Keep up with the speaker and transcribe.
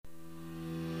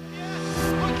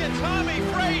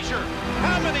pressure.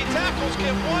 How many tackles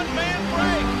can one man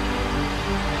break?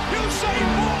 Usain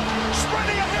Bolt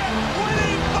sprinting ahead,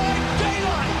 winning by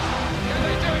daylight. Can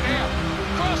they do it here?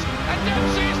 Cross, and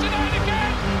Dempsey is denied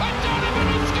again. And Donovan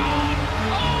has scored.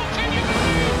 Oh, can you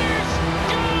believe this?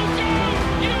 Go, go,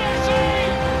 USA!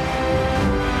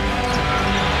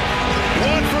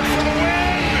 Watford for the win.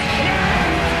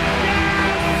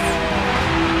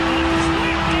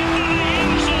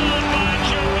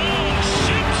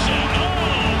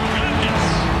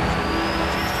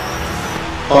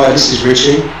 Hi, this is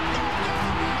Richie.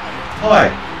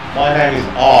 Hi, my name is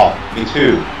R. Me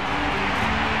too.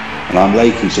 And I'm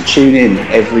Lakey, so tune in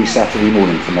every Saturday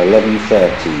morning from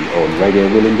 11:30 on Radio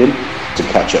Willingdon to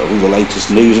catch up with all the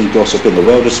latest news and gossip in the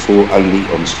world of sport, only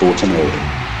on Sport and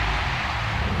Area.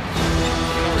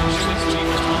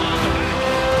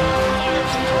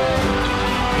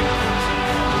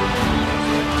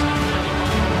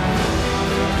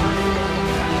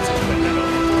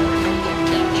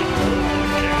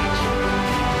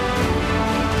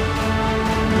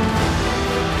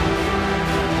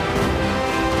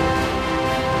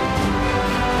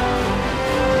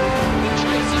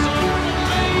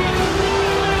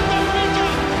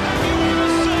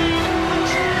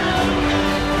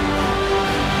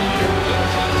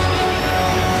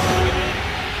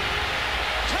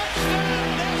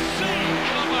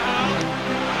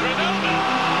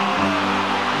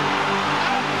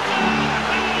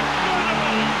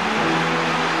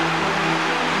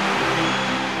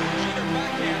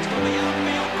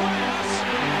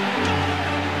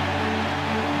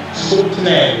 Sport and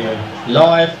Area,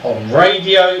 live on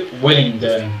Radio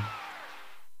Willingdon.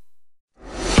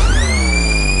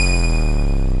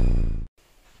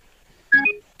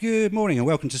 Good morning and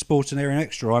welcome to Sport and Area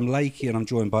Extra. I'm Lakey and I'm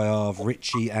joined by our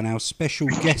Richie, and our special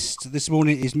guest this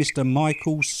morning is Mr.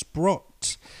 Michael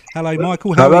Sprott. Hello,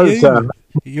 Michael. How are you? Sir.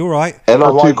 You all right?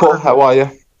 Hello, Michael. How are you?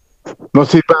 Not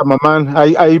too bad, my man.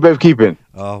 How you both keeping?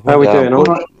 Oh, How are we doing? All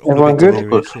right? Everyone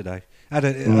good? Today. Had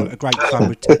a great fun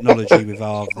with technology with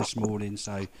Arv this morning,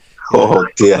 so Oh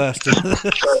dear!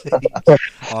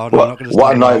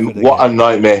 What a nightmare! What a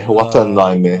nightmare! What a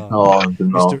nightmare! Oh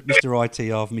no! Mr.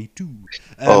 IT Arv, me too.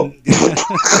 Oh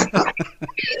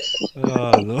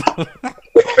no!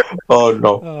 Oh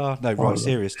no! Right,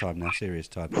 serious time now. Serious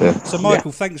time. Yeah. So,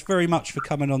 Michael, thanks very much for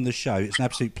coming on the show. It's an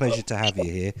absolute pleasure to have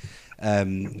you here.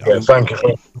 Thank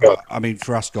you. I mean,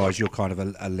 for us guys, you're kind of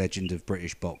a legend of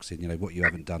British boxing. You know what you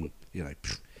haven't done. You know,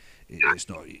 it's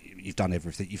not. You've done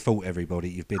everything. You fought everybody.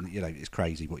 You've been. You know, it's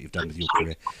crazy what you've done with your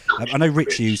career. I know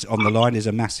Rich Hughes on the line is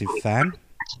a massive fan.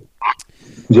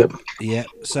 Yep. Yeah.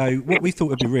 So what we thought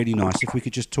would be really nice if we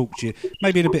could just talk to you,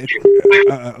 maybe in a bit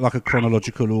of like a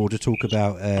chronological order, talk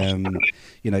about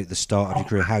you know, the start of your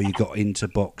career, how you got into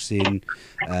boxing,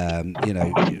 you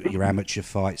know, your amateur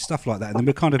fights, stuff like that, and then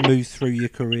we'll kind of move through your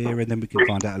career, and then we can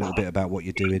find out a little bit about what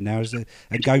you're doing now,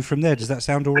 and go from there. Does that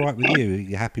sound all right with you? Are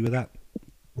you happy with that?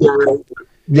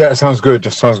 Yeah, it sounds good.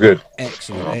 Just sounds good.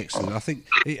 Excellent, excellent. I think.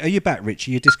 Are you back,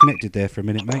 Richie? You're disconnected there for a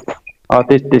minute, mate. I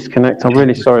did disconnect. I'm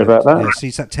really sorry about that. Yeah, see,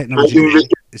 it's that technology.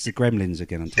 It's the gremlins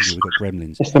again. I'm telling you, we've got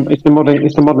gremlins. It's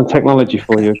the modern technology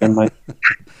for you again, mate.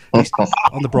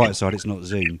 On the bright side, it's not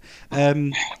Zoom.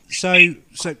 So,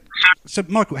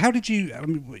 Michael, how did you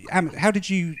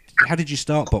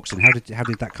start boxing? How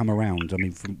did that come around? I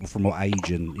mean, from what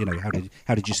age, and you know,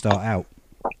 how did you start out?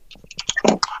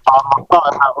 When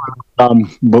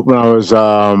I was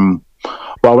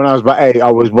when I was about 8,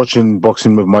 I was watching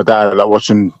boxing with my dad, like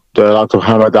watching the likes of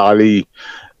Muhammad Ali,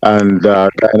 and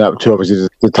getting up to obviously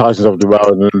the Tysons of the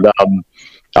world, and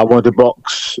I wanted to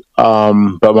box,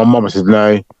 but my mum said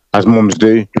no, as mums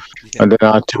do, and then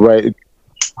I had to wait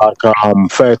like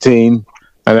 13,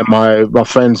 and then my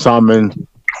friend Simon,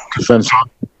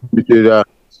 we did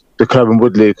the club in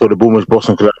Woodley called the Bournemouth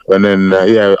Boxing Club, and then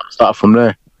I started from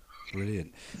there.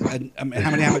 Brilliant. And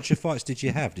how many amateur fights did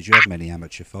you have? Did you have many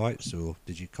amateur fights, or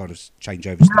did you kind of change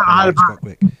over quite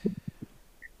quick?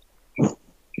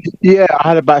 Yeah, I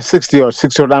had about 60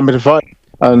 odd amateur fights,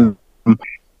 and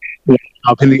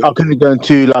I couldn't go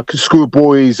into like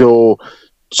schoolboys or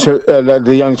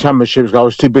the young championships. I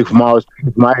was too big for my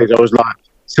age. I was like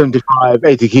 75,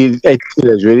 80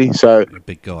 kilos really. So you're a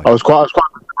big guy. I was quite.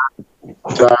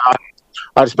 So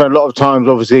I spent a lot of times,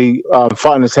 obviously,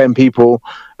 fighting the same people,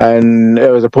 and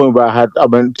there was a point where I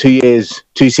went 2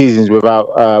 seasons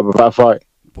without a fight.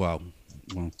 Wow!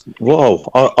 Whoa!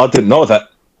 I didn't know that.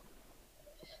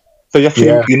 So you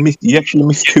actually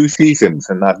missed 2 seasons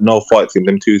and had no fights in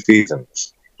them 2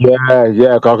 seasons. Yeah.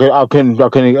 I couldn't get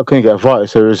a fight,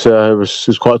 so it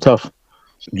was quite tough.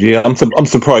 Yeah, I'm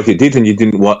surprised you did, and you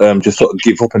didn't want just sort of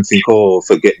give up and think, oh,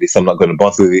 forget this, I'm not going to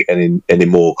bother with it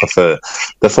anymore. Because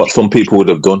that's what some people would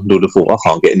have done. They would have thought, I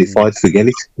can't get any fights, forget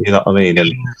it. You know what I mean?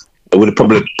 And they would have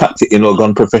probably packed it in or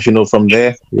gone professional from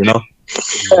there. You know?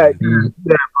 Yeah.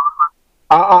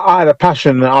 I had a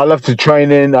passion. I loved the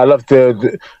training. I loved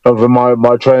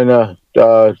my trainer,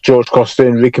 George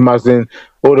Costin, Ricky Maslin,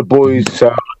 all the boys.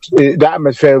 The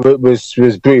atmosphere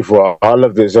was beautiful. I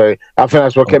loved it. So I think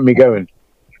that's what kept me going.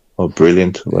 Oh,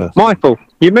 brilliant. Well, Michael,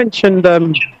 you mentioned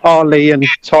Ali and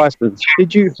Tyson.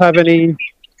 Did you have any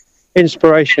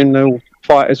inspirational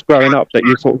fighters growing up that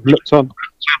you sort of looked on?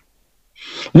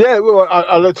 Yeah, well,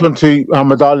 I looked onto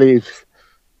Muhammad Ali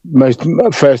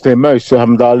first and most.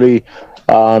 Muhammad Ali,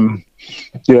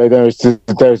 there's the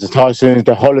Tysons,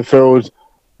 the Holyfield,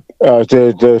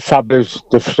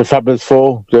 the Fabulous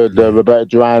Four, the Roberto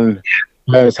Duran,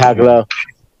 Ernest Hagler,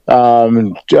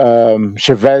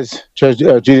 Chavez,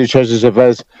 Julio Cesar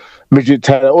Chavez, Midget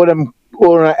Taylor, all in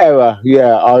that era.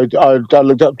 Yeah, I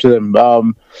looked up to them.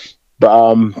 But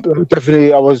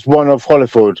definitely, I was one of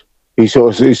Holyfield. He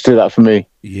stood up for me.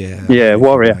 Yeah,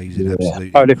 warrior. Amazing,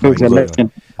 absolutely. Holyfield's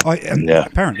amazing.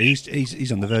 Apparently,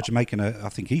 he's on the verge of making I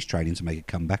think he's training to make a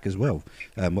comeback as well.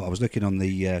 I was looking on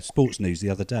the sports news the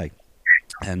other day,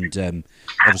 and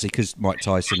obviously because Mike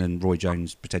Tyson and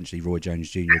potentially Roy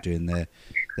Jones Jr. are doing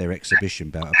their exhibition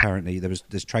bout. Apparently,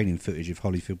 there's training footage of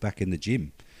Holyfield back in the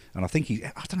gym, and I think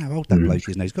I don't know how old that bloke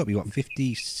is now. He's got to be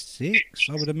 56,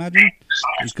 I would imagine.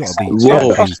 He's got to be.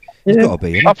 He's got to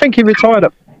be. I think he retired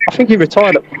at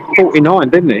 49,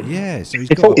 didn't he? Yeah, so he's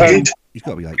got to be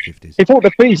late 50s. He fought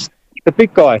the Beast, the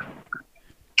big guy.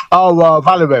 Oh,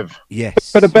 Valerev.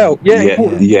 Yes. For the belt.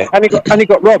 Yeah. And he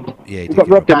got robbed. Yeah, he got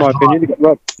robbed in my opinion. He got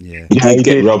robbed. Yeah. He did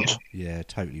get robbed. Yeah,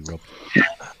 totally robbed.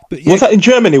 But was that in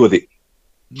Germany, was it?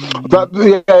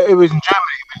 It was in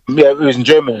Germany. Yeah, it was in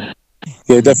Germany.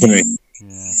 Yeah, definitely. Yeah.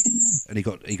 And he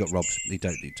got robbed. He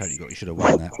totally got. He should have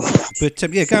won that. But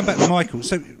going back to Michael.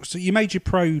 So you made your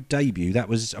pro debut. That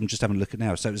was. I'm just having a look at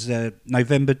now. So it was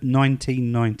November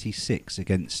 1996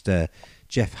 against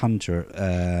Jeff Hunter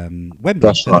at Wembley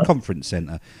at the Conference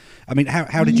Centre. I mean,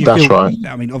 how did you feel? Right.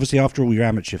 I mean, obviously after all your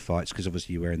amateur fights, because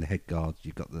obviously you're wearing the head guard,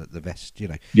 you've got the vest. You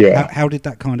know. Yeah. How did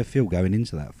that kind of feel going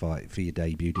into that fight for your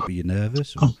debut? Were you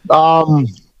nervous? Or?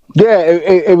 Yeah,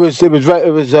 it was very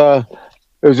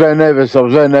nervous. I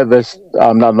was very nervous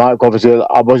that night. Obviously,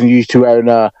 I wasn't used to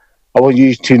not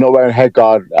wearing a head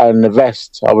guard and a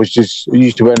vest. I was just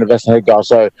used to wearing a vest and head guard.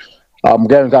 So, going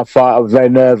to that fight, I was very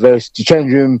nervous. The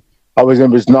change room I was in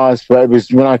was nice, but it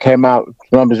was when I came out,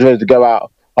 when I was ready to go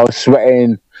out, I was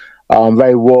sweating,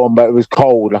 very warm, but it was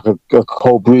cold, like a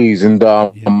cold breeze, and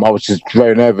I was just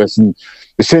very nervous. And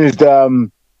as soon as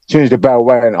the bell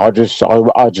went, I just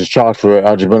charged for it.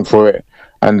 I just went for it.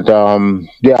 And I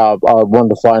won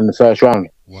the fight in the first round.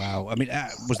 Wow! I mean,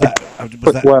 was that?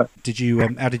 Did you?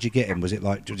 How did you get him? Was it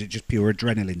just pure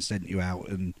adrenaline sent you out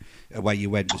and away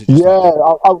you went? Was it just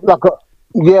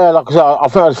like I said, I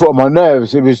think I was on my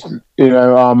nerves. It was,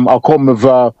 I caught him with,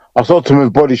 I stopped him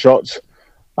with body shots,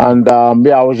 and I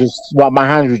was just, my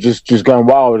hands were just going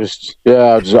wild. I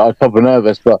was proper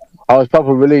nervous, but I was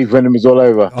proper relieved when it was all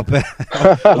over. I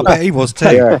bet he was too.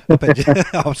 Yeah. I bet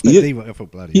he was. I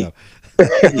thought, bloody hell.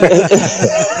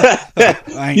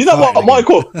 You know what,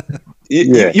 Michael?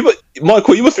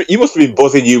 Michael, you must have been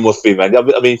buzzing. You must be, man.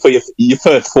 I mean, for your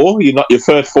first four, you're not your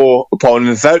first four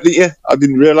opponents out, did you? I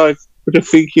didn't realise. What are you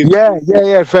thinking?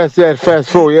 Yeah. First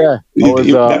four. Yeah,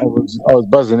 I was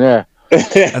buzzing. Yeah.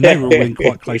 And they were all in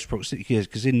quite close proximity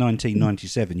because in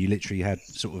 1997 you literally had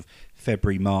sort of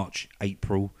February, March,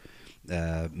 April,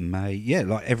 May,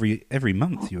 like every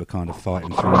month you were kind of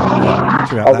fighting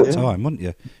throughout that time, weren't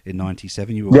you? In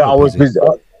 97 you were I was busy.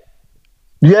 I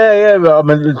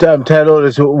mean, Taylor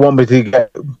Orders wanted me to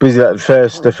get busy at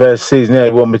the first season. Yeah,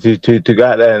 he wanted me to go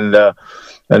out there and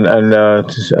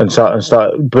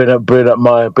start bring up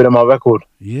my record.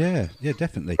 Yeah,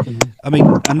 definitely. I mean,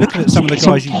 and looking at some of the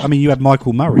guys, you had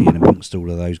Michael Murray in amongst all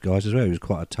of those guys as well. He was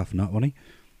quite a tough nut, wasn't he?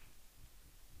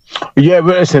 Yeah,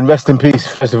 listen, rest in peace.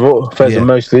 First and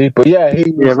mostly, but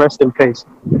rest in peace.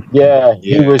 Yeah,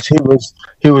 he was a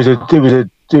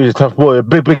tough boy, a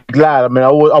big lad. I mean,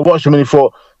 I watched him when he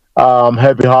fought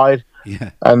Herbie Hyde,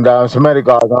 and some other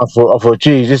guys. And I thought,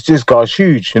 geez, this guy's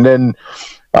huge. And then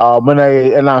when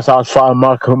they announced I was fighting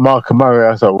Mark Murray,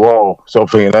 I thought, whoa,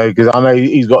 something, because I know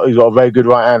he's got a very good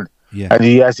right hand, and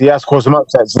he has caused some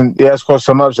upsets, So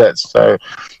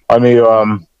I knew,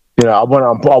 I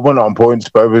went on points,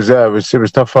 but it was a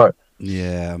tough fight.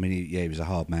 Yeah, I mean, he was a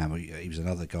hard man. He was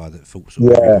another guy that fought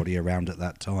everybody around at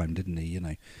that time, didn't he?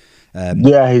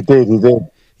 Yeah, he did.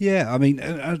 Yeah, I mean,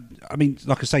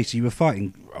 like I say, so you were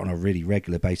fighting on a really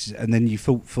regular basis, and then you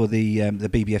fought for the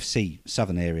BBFC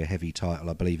Southern Area Heavy title,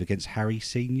 I believe, against Harry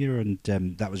Senior, and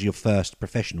that was your first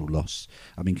professional loss.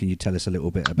 I mean, can you tell us a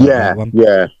little bit about that one?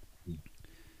 Yeah.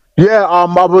 I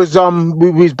was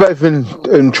we was both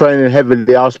in training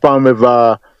heavily. I was sparring with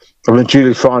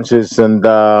Julius Francis, and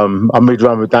I moved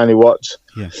around with Danny Watts,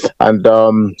 and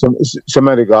some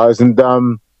other guys,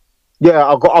 and yeah,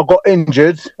 I got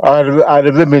injured. I had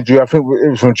a rib injury. I think it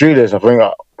was from Julius. I think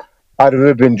I had a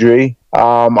rib injury.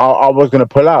 I was going to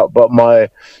pull out, but my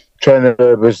trainer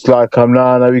was like,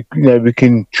 "No, we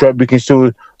can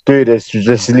still do this.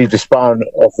 Just leave the sparring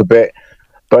off a bit."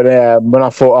 But when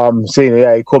I thought seeing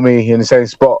it, he caught me in the same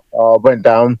spot. I went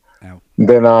down. Ow.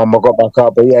 Then I got back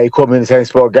up. But yeah, he caught me in the same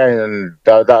spot again, and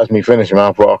that was me finishing.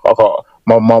 Man, I got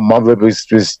my rib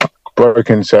was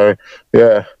broken. So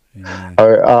yeah.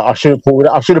 I should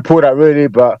have pulled out really,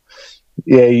 but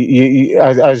yeah, you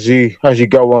as you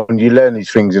go on, you learn these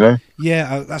things, you know.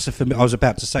 Yeah, I was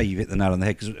about to say you've hit the nail on the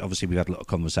head, because obviously we've had a lot of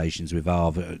conversations with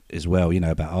Arv as well, you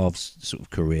know, about Arv's sort of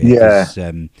career.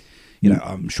 Yeah. You know,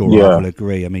 I'm sure Arv will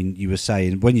agree. I mean, you were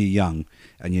saying when you're young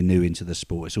and you're new into the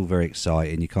sport, it's all very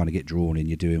exciting. You kind of get drawn in,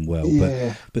 you're doing well,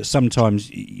 but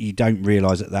sometimes you don't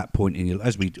realise at that point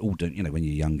as we all don't, you know, when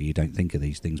you're younger, you don't think of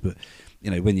these things, but you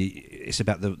know, it's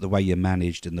about the way you're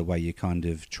managed and the way you're kind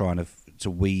of trying to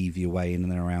weave your way in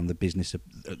and around the business of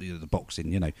the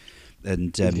boxing, you know,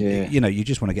 and you know, you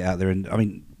just want to get out there. And I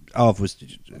mean, Arv was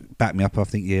back me up. I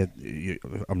think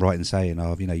I'm right in saying,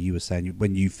 Arv, you know, you were saying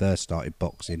when you first started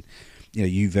boxing, you know,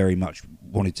 you very much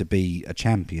wanted to be a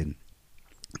champion.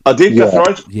 I did. That's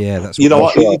right. Yeah, that's you know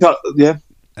what. Yeah,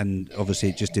 and obviously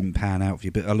it just didn't pan out for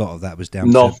you. But a lot of that was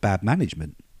down to bad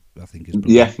management, I think.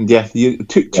 Yeah. You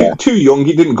too young.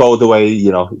 You didn't go the way,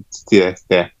 you know. Yeah.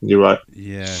 You're right.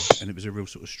 Yeah, and it was a real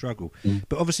sort of struggle.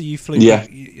 But obviously you flew back,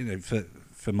 you know,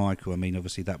 for Michael. I mean,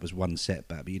 obviously that was one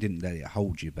setback, but you didn't let it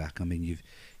hold you back. I mean,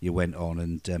 you went on,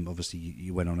 and obviously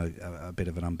you went on a bit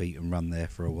of an unbeaten run there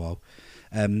for a while.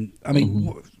 I mean,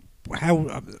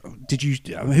 how did you?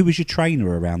 Who was your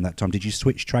trainer around that time? Did you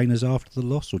switch trainers after the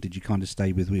loss, or did you kind of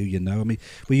stay with who you know? I mean,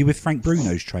 were you with Frank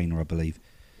Bruno's trainer, I believe?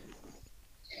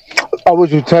 I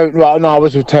was with Terry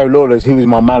Lawless. He was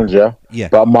my manager. Yeah.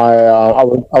 But my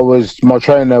my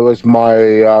trainer was my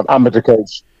amateur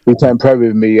coach who turned pro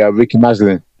with me, Ricky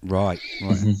Maslin. Right.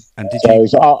 Mm-hmm. And did you?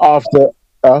 So after.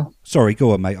 Sorry,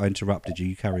 go on, mate. I interrupted you.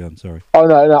 You carry on. Sorry. Oh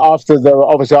no! After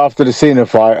the Cena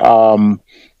fight,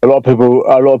 a lot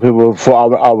of people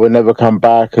thought I would never come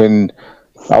back, and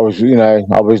I was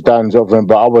done sort of thing,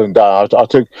 but I wasn't done.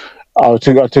 I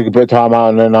took a bit of time out,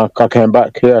 and then I came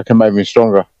back. Yeah, I came back even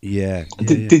stronger. Yeah.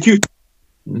 Did you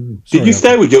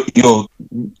stay with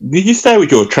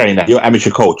your trainer, your amateur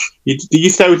coach? Did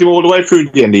you stay with him all the way through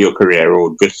the end of your career,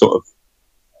 or just sort of?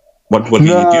 What did you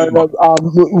do? No,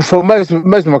 for most of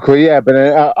my career, yeah, but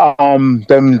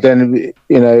then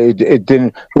you know it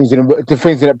didn't. Things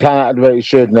didn't plan out the way it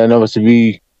should, and then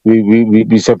obviously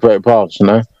we separated paths, you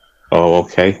know. Oh,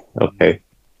 okay.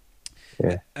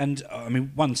 Yeah. And I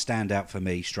mean, one standout for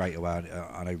me straight away.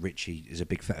 I know Richie is a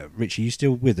big fan. Richie, you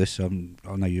still with us? I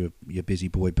know you're a busy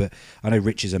boy, but I know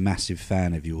Rich is a massive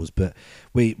fan of yours. But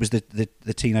was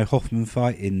the Tino Hoffman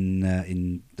fight in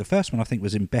the first one? I think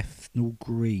was in Bethnal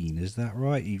Green. Is that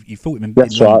right? You fought him in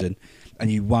London, and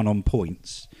you won on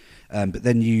points. But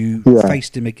then you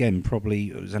faced him again. Probably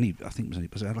it was only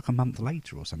like a month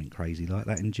later or something crazy like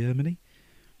that in Germany.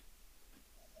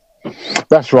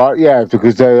 That's right. Yeah,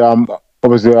 because they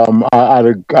obviously I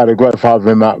had a great fight with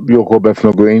him at York or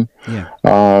Bethnal Green. Yeah.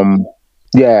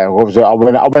 Obviously I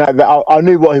went out there. I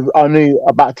knew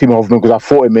about Timo Hoffman because I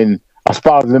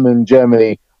sparred with him in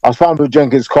Germany. I sparred with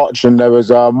Jenkins Koch, and there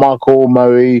was Michael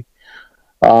Murray.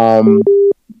 Yeah,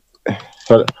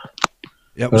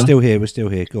 we're still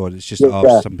here. Go on. It's just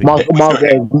some people.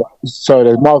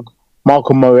 There's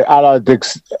Michael Murray, Allard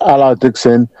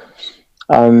Dixon.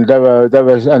 And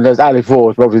there's Ali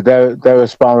Ford. Obviously, they were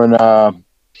sparring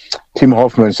Timo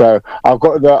Hoffman. So I've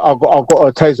got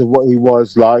a taste of what he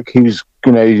was like. He was,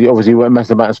 you know, he obviously went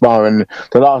messing about sparring.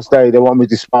 The last day they wanted me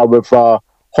to spar with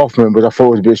Hoffman, which I thought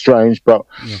was a bit strange. But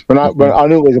when I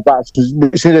knew it was about,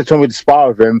 as soon as they told me to spar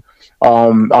with him,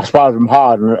 I sparred with him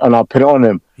hard and I put it on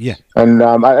him. Yeah.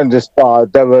 And just they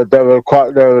were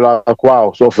like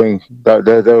wow sort of thing.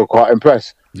 They were quite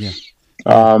impressed. Yeah.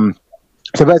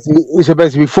 So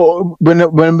basically, before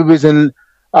when we was in,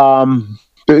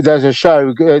 there's a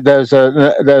show, there's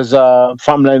a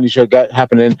family only show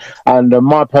happening, and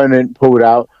my opponent pulled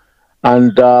out,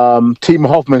 and Timo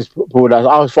Hoffman's pulled out.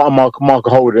 I was fighting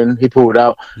Michael Holden, he pulled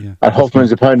out, and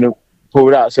Hoffman's opponent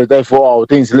pulled out. So they thought, oh,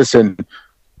 Dean, listen,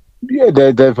 yeah,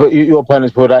 they put your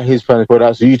opponent's pulled out, his opponent's pulled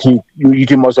out, so you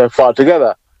two must have fight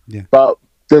together. Yeah. But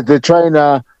the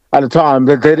trainer at the time,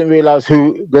 they didn't realise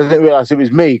it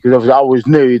was me, because obviously I was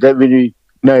new. They didn't really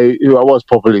know who I was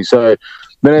properly. So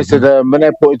when they said, when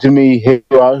they put it to me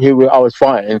who I was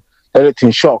fighting, they looked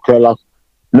in shock. They're like,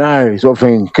 no, sort of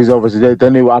thing, because obviously they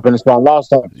knew what happened in Spain last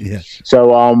time. Yeah.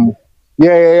 So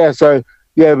yeah. So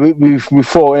yeah, we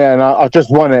fought, yeah, and I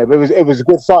just won it. But it was a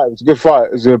good fight. It was a good fight.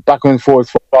 It was a back and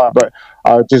forth fight, but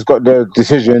I just got the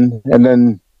decision, and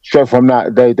then straight from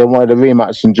that, they wanted a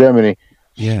rematch in Germany.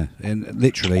 Yeah, and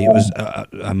literally it was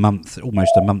a month,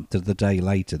 almost a month to the day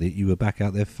later, that you were back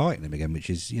out there fighting him again, which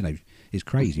is, is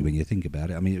crazy when you think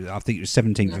about it. I mean, I think it was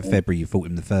 17th of February you fought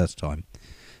him the first time,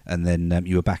 and then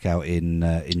you were back out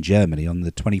in Germany on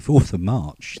the 24th of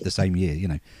March the same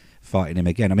year, fighting him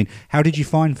again. I mean, how did you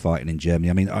find fighting in Germany?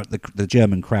 I mean, the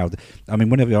German crowd, I mean,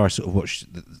 whenever I sort of watch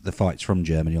the fights from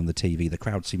Germany on the TV, the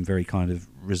crowd seem very kind of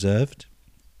reserved.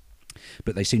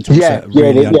 But they seem to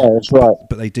that's right.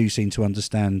 But they do seem to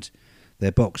understand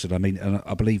their box, and I mean, and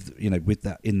I believe with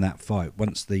that, in that fight,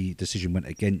 once the decision went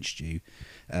against you,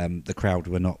 the crowd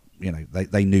were not,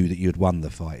 they knew that you had won the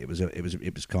fight. It was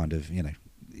kind of,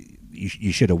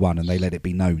 you should have won, and they let it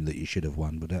be known that you should have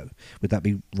won. Would that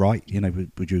be right?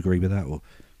 Would you agree with that? Or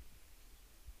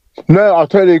no, I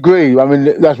totally agree. I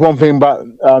mean, that's one thing about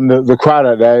the crowd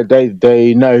out there.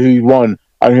 They know who won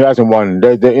and who hasn't won.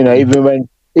 They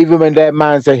even when their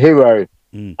man's a hero,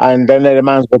 and then their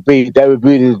man's got beat, they would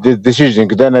be the decision,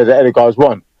 because then the other guys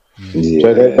won. Yeah.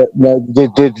 So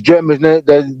the Germans,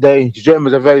 the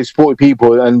Germans are very sporty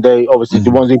people, and they obviously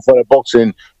the ones who follow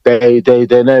boxing, they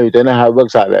know how it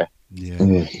works out there.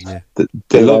 Yeah.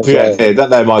 They love you out there, don't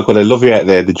they, Michael? They love you out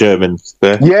there, the Germans.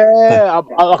 Yeah,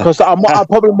 like I said, I'm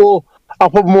probably more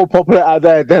popular out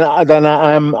there than I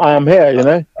am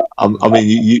here. I mean,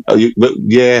 you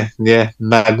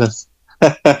madness.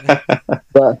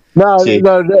 But no,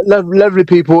 lovely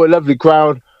people, a lovely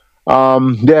crowd.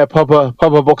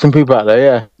 Proper boxing people out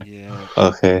there. Yeah.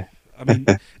 Okay. I mean,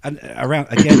 and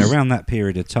around that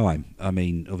period of time, I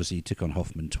mean, obviously you took on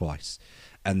Hoffman twice,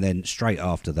 and then straight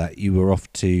after that, you were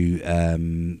off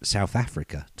to South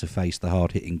Africa to face the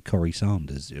hard-hitting Corrie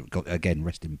Sanders. Again,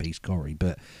 rest in peace, Corrie.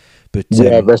 But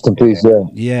rest in peace. Yeah.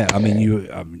 Yeah, I mean,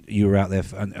 you were out there,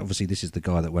 and obviously this is the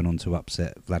guy that went on to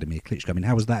upset Vladimir Klitschko. I mean,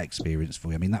 how was that experience for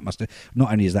you? I mean, that must have,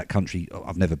 not only is that country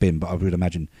I've never been, but I would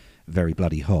imagine very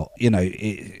bloody hot.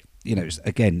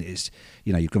 It's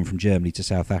you've gone from Germany to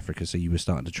South Africa, so you were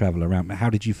starting to travel around.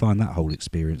 How did you find that whole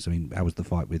experience? I mean, how was the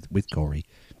fight with Corrie?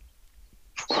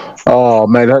 Oh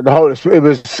man, it was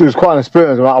quite an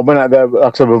experience. I went out there,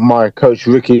 like I said, with my coach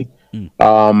Ricky.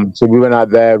 So we went out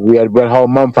there. We had a whole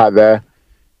month out there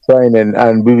training,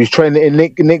 and we was training in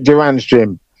Nick Durant's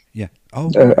gym. Yeah. Oh.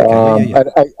 Okay.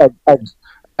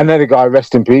 Another guy,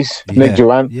 rest in peace, Nick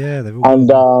Durant. Yeah.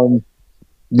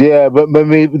 But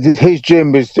when his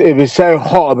gym was so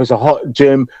hot. It was a hot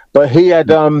gym, but he had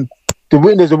the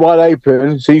windows are wide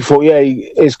open, so you thought,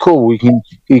 it's cool. You can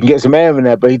get some air in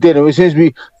there, but he didn't. As soon as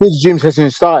the gym session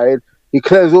started, he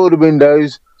closed all the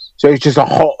windows. So it's just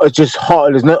hot.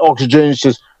 There's no oxygen. It's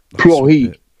just pure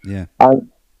heat. Yeah.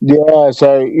 And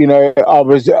so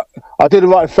I did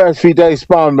the first 3 days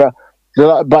sparring, but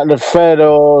the third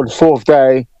or the fourth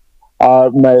day,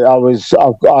 mate, I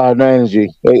had no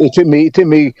energy. It took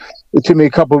me a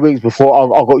couple of weeks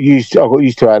before I got used to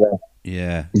it out there.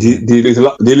 Yeah. Do you lose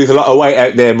a lot of weight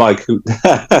out there, Mike?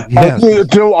 Yeah. I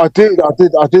did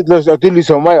lose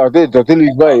some weight. I did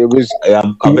lose weight. It was.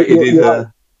 I bet you did.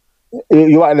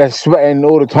 You're out there sweating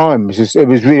all the time. It was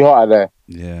really hot out there.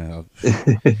 Yeah.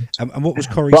 And what was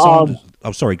Corrie Sanders?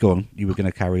 Oh, sorry. Go on. You were going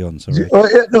to carry on. Sorry.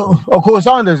 Of course,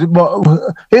 Sanders.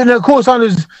 Corrie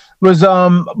Sanders was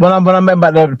when I met him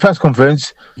at the press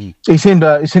conference. He seemed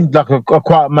like a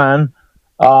quiet man.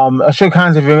 I shook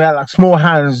hands with him. He had like small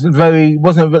hands.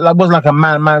 Wasn't like a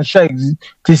man shake.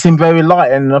 He seemed very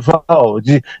light, and I thought, I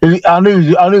knew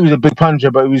he was a big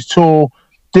puncher, but he was tall.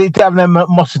 Didn't have no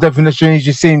muscle definition. He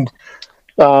just seemed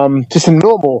just a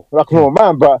normal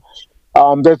man. But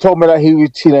they told me that he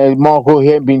was, Marco, he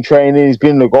hadn't been training. He's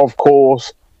been on the golf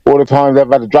course all the time. They've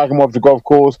had to drag him off the golf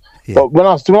course. Yeah. But when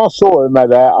I saw him out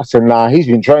there, I said, nah, he's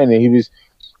been training. He was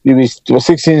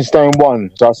 16 stone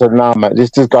 1. So I said, nah, man, this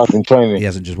guy's been training. He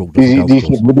hasn't just walked off the golf course.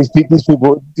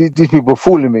 These people are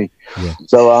fooling me. Yeah.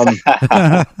 So and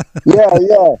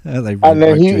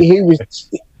then he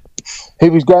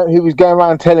was going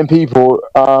around telling people,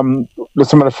 some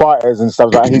of the fighters and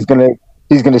stuff like he's gonna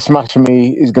smash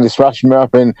me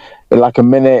up in like a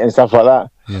minute and stuff like that.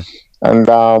 Yeah. And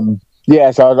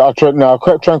Yeah, so I trained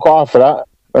quite hard for that,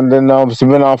 and then obviously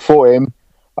when I fought him,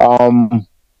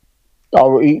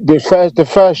 the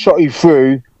first shot he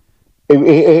threw,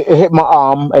 it hit my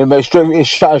arm and it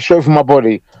shot straight from my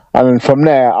body, and then from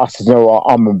there I said, "No,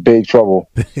 I'm in big trouble."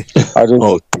 I just,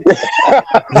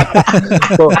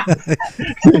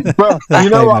 but you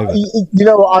know what?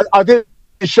 I didn't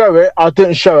show it. I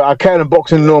can in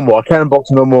boxing normal.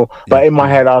 But in my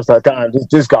head, I was like, "Damn,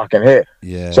 this guy can hit."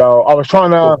 Yeah. So I was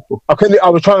trying to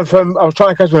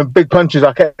catch him with big punches.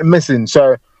 I kept missing.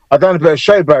 So I done a bit of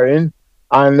showboating,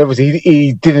 and obviously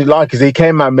he didn't like it. He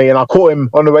came at me, and I caught him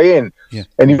on the way in. Yeah.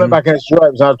 And he went back against the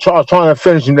ropes. And I was trying to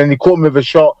finish him. Then he caught me with a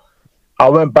shot. I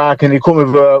went back, and he caught me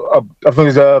with a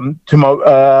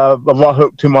right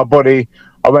hook to my body.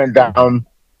 I went down.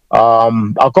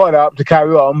 I got up to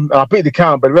carry on, and I beat the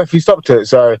count, but the referee stopped it.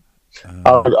 So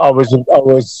I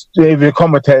was even the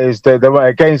commentators they weren't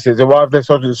against it. So why have they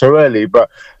stopped it so early? But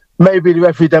maybe the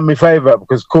referee done me a favour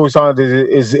because Corey Sanders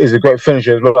is a great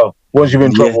finisher as well. Once you're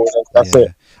in trouble, that's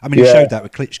it. I mean, he showed that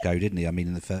with Klitschko, didn't he? I mean,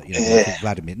 in the first,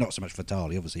 Vladimir, not so much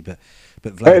Vitali, obviously, but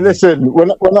Vladimir. Hey, listen,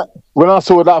 when I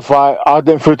saw that fight, I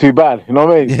didn't feel too bad. You know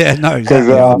what I mean? Yeah, no,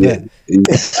 exactly. I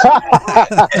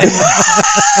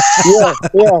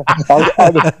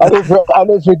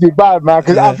didn't feel too bad, man.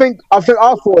 Because I think I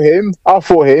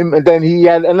fought him, and then he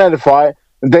had another fight.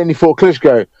 And then he fought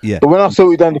Klitschko. Yeah. But when I saw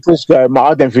he done the Klitschko,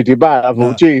 I didn't feel too bad. I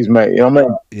thought, geez, mate, you know what I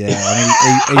mean? Yeah,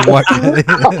 I mean, he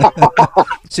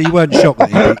so you weren't shocked that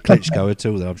he beat Klitschko at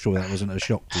all, then? I'm sure that wasn't a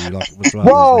shock to you. Like it was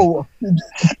well,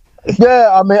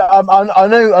 yeah, I mean, I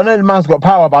know the man's got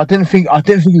power, but I didn't think he'd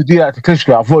do that to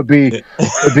Klitschko. I thought it'd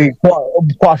be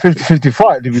quite a 50-50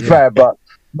 fight, to be fair, but.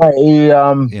 Mate,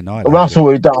 when I saw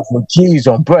what he done, I thought, geez,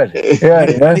 on bread.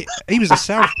 Yeah, he was a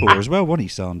southpaw as well, wasn't he,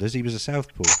 Sanders? He was a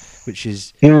southpaw, which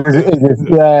is...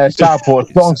 southpaw,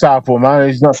 strong southpaw, man.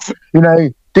 He's not,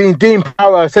 Dean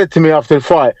Power said to me after the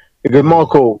fight, he goes,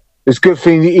 Michael, it's good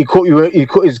thing he caught you.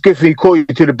 It's good thing he caught you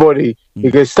to the body.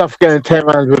 He goes, stuff getting 10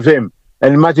 rounds with him.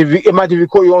 And imagine if he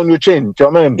caught you on your chin. Do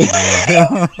you know what I mean?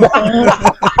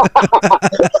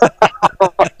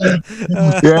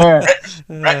 Yeah. Rest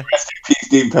in peace,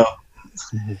 Dean Pell.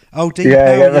 Oh, Dean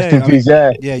Pell, rest in peace,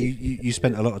 yeah, you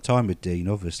spent a lot of time with Dean,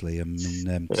 obviously. I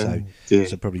mean,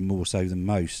 so probably more so than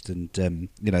most, and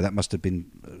that must have been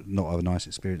not a nice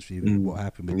experience for you. What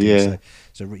happened with Dean?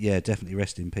 So definitely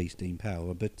rest in peace, Dean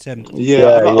Powell. But I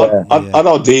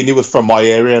know Dean. He was from my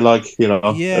area,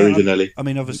 originally. I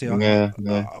mean, obviously,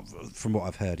 from what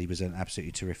I've heard, he was an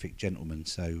absolutely terrific gentleman.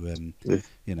 So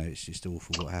it's just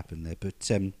awful what happened there,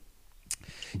 but. I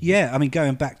mean,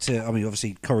 going back to,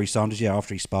 obviously, Corey Sanders,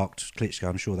 after he sparked Klitschko,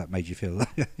 I'm sure that made you feel, like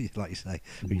you say,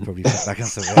 you probably sat back and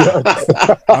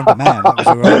thought, I'm the man, that was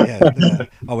all right,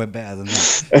 I went better than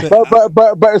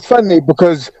that. But it's funny,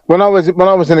 because when I was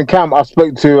in the camp, I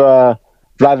spoke to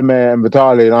Vladimir and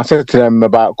Vitali, and I said to them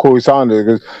about Corey Sanders,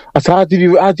 because I said, how do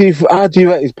you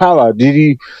rate his power?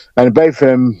 And both of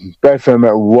them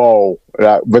went, whoa.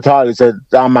 Like Vitali said,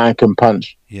 that man can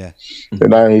punch. Yeah. He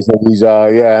said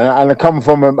and coming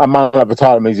from a man like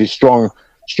Vitali, he's a strong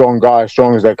guy, as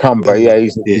strong as they come. But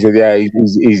he's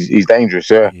dangerous.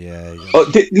 Yeah.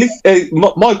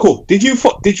 Michael, did you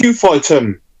fight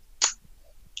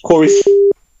Corey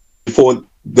before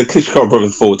the Klitschko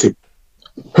brothers fought him?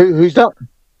 Who's that?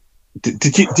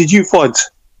 Did you fight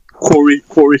Corey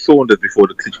Saunders before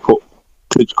the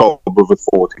Klitschko brothers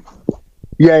fought him?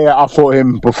 Yeah, I fought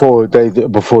him before they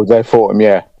fought him.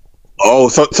 Yeah. Oh,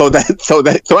 so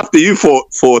after you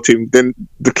fought him, then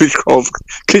the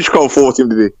Klitschko fought him,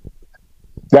 did he?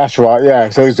 That's right. Yeah.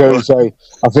 So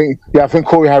I think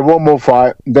Corey had one more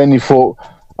fight. Then he fought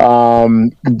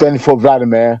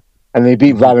Vladimir, and he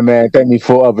beat Vladimir. Then he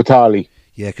fought Vitali.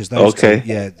 Yeah, because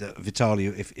Vitali.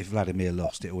 If Vladimir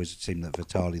lost, it always seemed that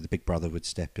Vitali, the big brother, would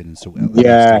step in and sort out.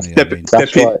 Step in.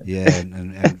 Right. Yeah,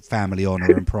 and family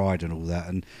honour and pride and all that.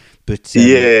 I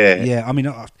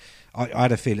mean, I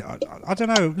had a feeling. I don't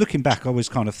know. Looking back, I always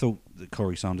kind of thought that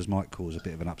Corey Sanders might cause a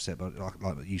bit of an upset, but like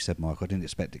you said, Michael, I didn't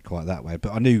expect it quite that way.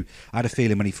 But I had a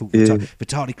feeling when he fought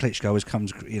Vitali Klitschko always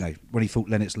comes. When he fought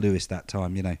Lennox Lewis that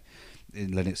time,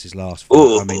 in Lennox's last fight.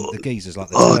 I mean, the geezer's like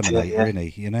the Terminator, isn't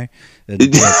he? And,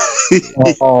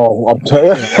 I'm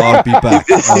telling you, I'll be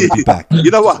back. You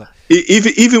know what?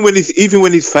 Even when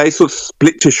his face was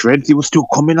split to shreds, he was still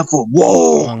coming. I thought,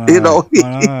 whoa, I know.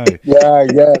 Yeah,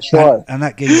 that's right. And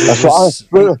that geezer. That's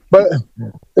right.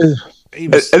 He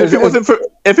was, And if it weren't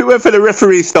for the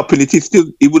referee stopping it, he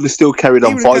would have still carried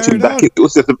on fighting back. It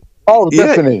was just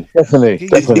definitely. It's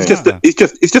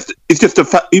just a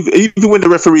fact. Even when the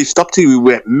referee stopped, he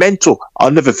went mental.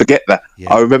 I'll never forget that.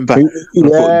 Yeah. I remember. He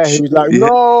was like,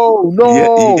 no,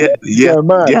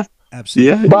 yeah,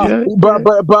 absolutely. But a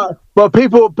lot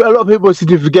of people seem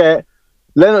to forget.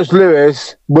 Lennox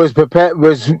Lewis was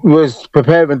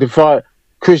preparing to fight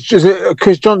Chris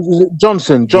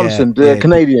Johnson, the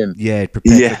Canadian. Yeah,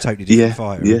 prepared for a totally different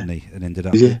fighter, didn't he? And ended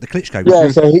up the Klitschko.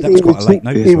 That was quite a late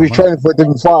notice. He was training for a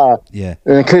different fighter. Yeah,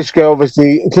 and Klitschko was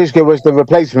the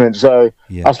replacement. So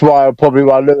that's why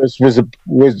Lewis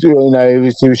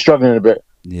he was struggling a bit.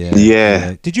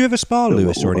 Yeah. Did you ever spar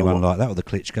Lewis or anyone like that, or the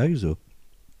Klitschkos? Or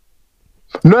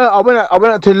no, I went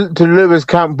out to Lewis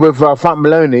camp with Frank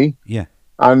Maloney. Yeah.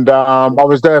 And I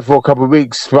was there for a couple of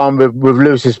weeks sparring with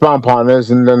Lewis's sparring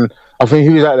partners, and then I think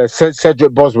he was out there.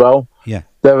 Cedric Boswell. Yeah.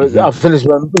 I finished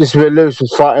when Lewis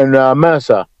was fighting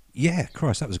Mercer. Yeah,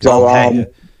 Christ, that was good.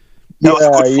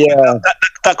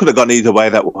 That could have gone either way.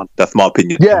 That one. That's my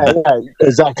opinion. Yeah,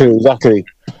 exactly.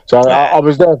 So I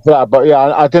was there for that, but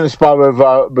I didn't spar with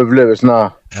Lewis.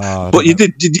 No. But you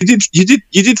did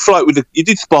spar with the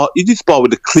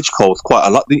Klitschko's quite a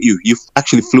lot, didn't you? You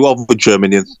actually flew over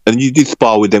Germany and you did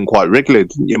spar with them quite regularly,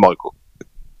 didn't you, Michael?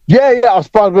 Yeah. I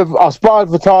sparred with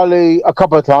Vitaly a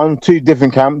couple of times, 2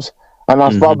 different camps, and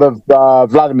I sparred with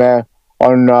Vladimir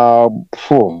on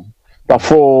about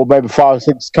 4, maybe 5,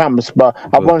 6 camps. But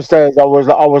at one stage, I was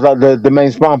like the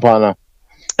main sparring partner.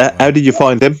 How did you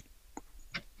find them?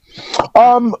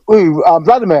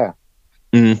 Vladimir.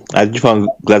 How did you find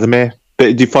Vladimir?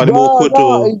 Did you find him awkward?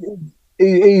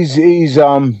 He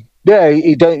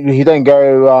don't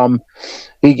go.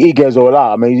 He goes all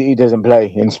out. I mean, he doesn't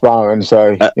play in sparring,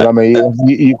 so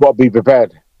you've got to be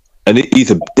prepared. And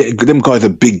them guys are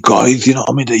big guys. You know,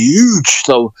 I mean, they're huge.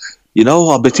 So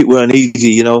I bet it weren't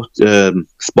easy.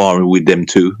 Sparring with them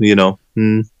too.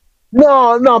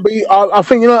 No, but I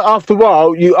think after a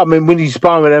while, when you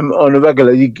spar with them on a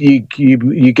regular, you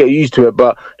get used to it.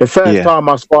 But the first time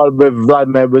I sparred with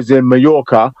Vladimir was in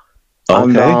Mallorca,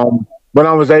 and when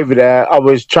I was over there, I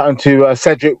was chatting to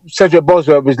Cedric. Cedric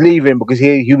Boswell was leaving because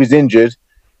he was injured,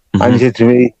 and he said to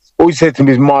me, all he said to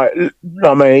me is, "Mike,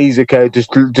 he's okay.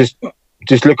 Just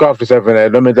look after yourself in there.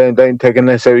 Don't take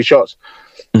unnecessary shots."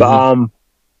 But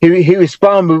he was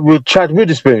sparring with Chad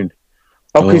Witherspoon.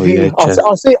 I see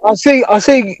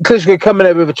Klitschko coming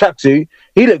out with a tracksuit.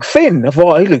 He looked thin. I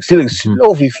thought he looks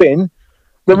awfully thin.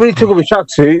 Then when he took off his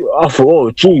tracksuit, I thought, oh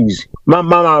jeez, my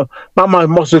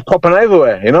muscles popping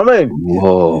everywhere. You know what I mean?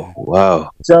 Whoa,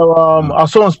 wow. So I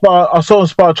saw him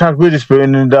spar Chad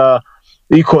Witherspoon, and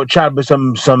he caught Chad with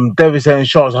some devastating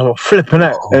shots. I was flipping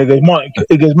out, and he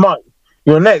goes, Mike,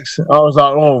 you're next. I was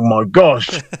like, oh my gosh.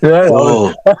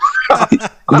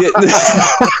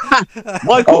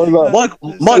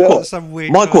 Michael, some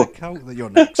weird cult that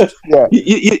you're next.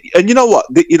 And you know what?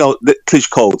 The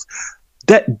Klitschko's,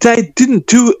 they didn't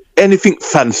do anything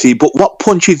fancy, but what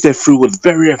punches they threw was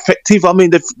very effective. I mean,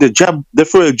 they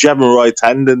threw a jab and right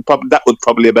hand, and that was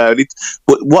probably about it.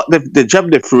 But what the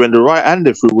jab they threw and the right hand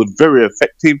they threw was very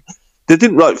effective. They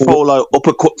didn't throw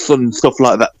uppercuts and stuff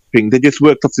like that. They just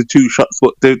worked off the 2 shots,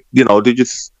 but they're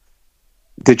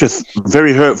just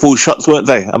very hurtful shots, weren't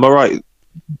they? Am I right?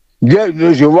 Yeah,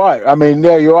 you're right. I mean,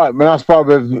 you're right. When I sparred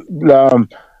with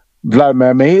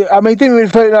Vladimir, he didn't really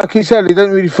throw, like he said, he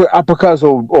didn't really throw uppercuts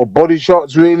or body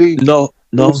shots, really. No.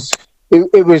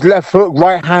 It was left hook,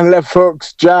 right hand, left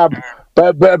hooks, jab,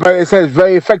 but it says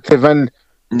very effective. And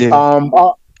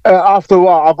after a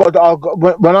while,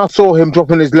 when I saw him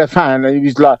dropping his left hand, and he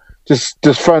was like just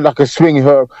throwing like a swing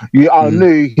hook, I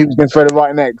knew he was going to throw the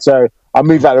right neck, so I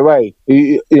moved out of the way.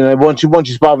 Once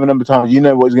you spar him a number of times, you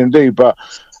know what he's going to do. But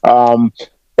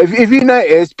if you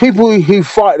notice, people who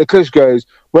fight the Klitschkos,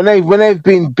 when they've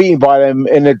been beaten by them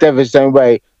in a devastating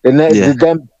way,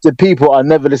 the people are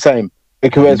never the same. Their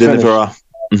careers finished. I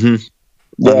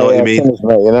know what you mean. Finished,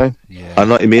 mate, I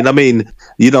know what you mean. I mean,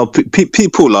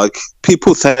 people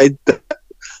say that,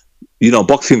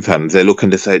 boxing fans, they look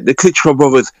and they say the Klitschko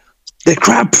brothers, they're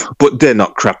crap, but they're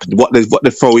not crap. What they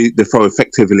throw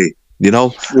effectively,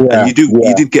 and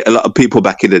you did get a lot of people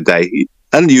back in the day.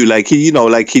 And back in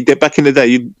the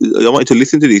day, I wanted to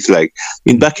listen to this.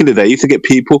 Back in the day, you used to get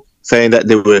people saying that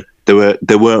they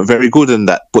weren't very good in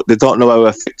that, but they don't know how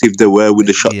effective they were with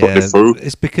the shot that they threw.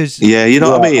 It's because you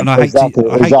know what I mean. And I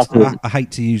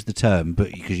hate to use the term,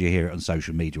 but because you hear it on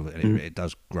social media, it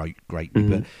does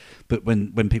greatly. But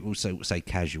when people say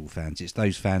casual fans, it's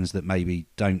those fans that maybe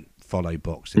don't follow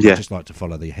boxing. They just like to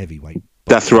follow the heavyweight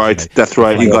That's right. That's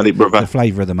right. You got it, brother. The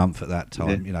flavour of the month at that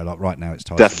time, Yeah. like right now, it's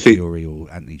Tyson That's it. Fury or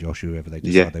Anthony Joshua, whoever they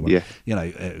decide they want.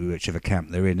 Whichever camp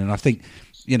they're in, and I think.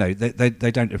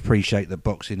 They don't appreciate that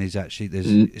boxing is actually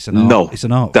it's an art. No, it's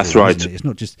an art. That's form, right. Isn't it? It's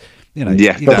not just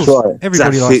that's right.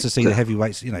 Everybody That's likes it. to see the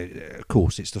heavyweights. Of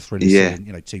course, it's the thrill of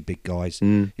seeing two big guys,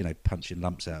 punching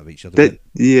lumps out of each other.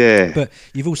 But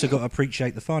you've also got to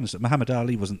appreciate the finest. Muhammad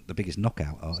Ali wasn't the biggest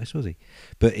knockout artist, was he?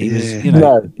 But he was, he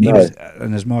was,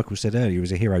 and as Michael said earlier, he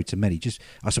was a hero to many. Just,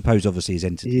 I suppose, obviously his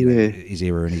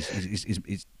era and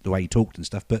his the way he talked and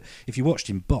stuff. But if you watched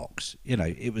him box,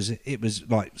 it was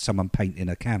like someone painting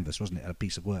a canvas, wasn't it? A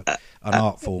piece of work, an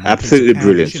art form. Absolutely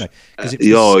brilliant.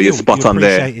 You're spot on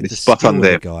there. It's spot on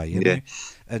there, guy.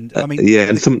 And I mean,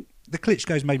 and the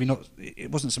Klitschko's maybe not.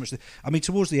 It wasn't so much. I mean,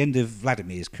 towards the end of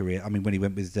Vladimir's career, I mean, when he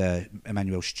went with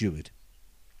Emmanuel Stewart.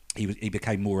 He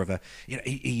became more of a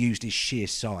he used his sheer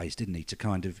size, didn't he, to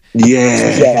kind of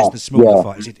against the smaller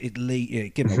fighters. It'd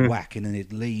give him a whack and then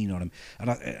it'd lean on him.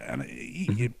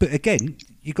 But again,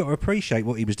 you've got to appreciate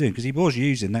what he was doing because he was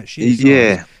using that sheer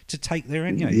size to take their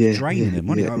end. Draining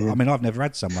them. I mean, I've never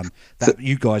had someone that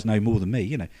you guys know more than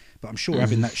me. But I'm sure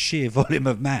having that sheer volume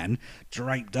of man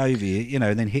draped over you,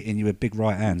 and then hitting you with big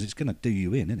right hands, it's going to do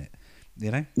you in, isn't it?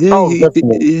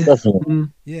 Definitely.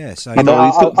 Yeah. So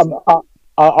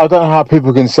I don't know how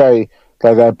people can say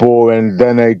that they're boring,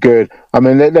 then they're good. I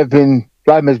mean,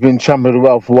 Vladimir's been champion of the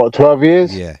world for what, 12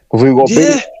 years? Yeah. Before he got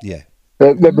beat? Yeah.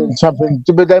 They've been champion,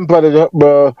 but them brothers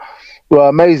were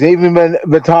amazing. Even when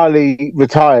Vitali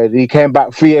retired, he came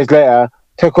back 3 years later,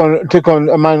 took on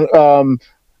a man,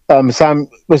 Sam,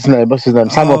 what's his name?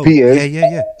 Samuel Peters.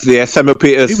 Yeah, Samuel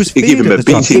Peters. He gave him a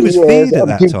beating. He was feared at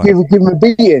that time. Give him a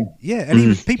beating. Yeah,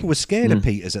 and people were scared of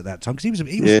Peters at that time because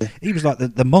he was like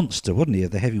the monster, wasn't he,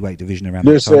 of the heavyweight division around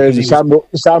that time.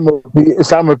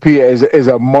 Samuel Peters is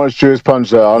a monstrous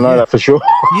puncher. I know that for sure.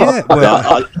 Yeah,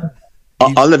 well,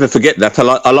 I'll never forget that.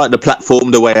 I like the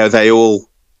platform, the way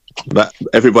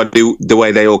everybody, the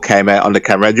way they all came out on the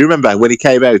camera. Do you remember when he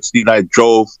came out?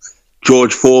 Drove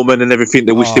George Foreman and everything.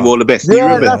 They wished him all the best. Do you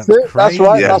remember? That's it. That's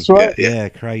right. That's right. Yeah,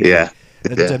 crazy. Yeah.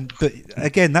 And, but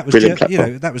again, that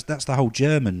was that's the whole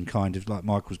German kind of, like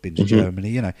Michael's been to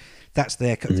Germany. That's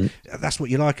their that's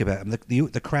what you like about them.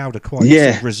 The crowd are quite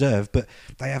sort of reserved, but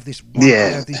they have this they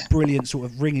have these brilliant sort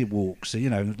of ringing walks.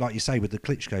 Like you say with the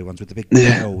Klitschko ones with the big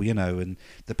bell, and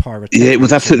the pyrotechnics. Yeah, it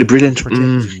was absolutely brilliant.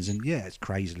 Projections and it's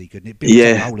crazily good. And it built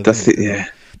the whole that's it. Yeah.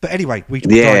 But anyway, we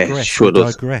digress. Sure we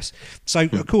digress. So,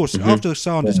 of course, after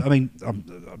Sanders, I mean,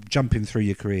 I'm jumping through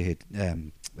your career here,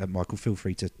 Michael. Feel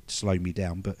free to slow me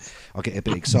down, but I'll get a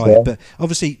bit excited. But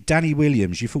obviously, Danny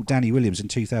Williams, you fought Danny Williams in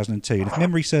 2002. And if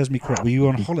memory serves me correct, were you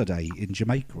on holiday in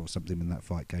Jamaica or something when that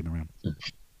fight came around?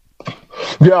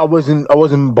 Yeah, I was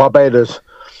in Barbados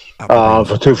for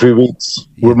 2-3 weeks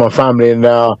with my family, and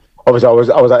obviously I was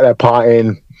out there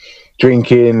partying,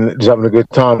 drinking, just having a good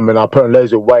time, and I put on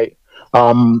loads of weight.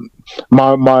 My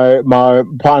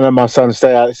partner and my son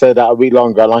stayed out a week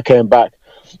longer, and I came back,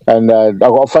 and I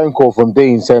got a phone call from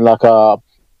Dean saying like, do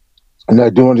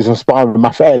you want to do some sparring with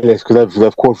Matt Ellis because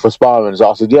they've called for sparring?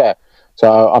 So I said yeah.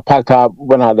 So I packed up,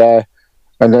 went out there,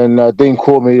 and then Dean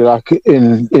called me like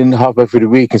in halfway through the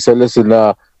week and said, listen,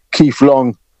 Keith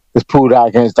Long has pulled out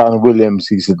against Danny Williams.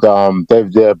 He said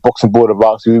the boxing board have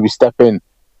asked me to step in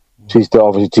to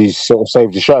sort of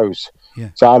save the shows. Yeah.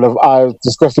 So I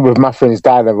discussed it with Matthew and his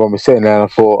dad, and everyone was sitting there, and I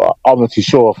thought, I'm not too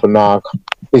sure for now.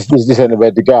 This ain't the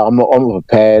way to go. I'm not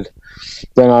prepared.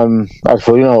 Then I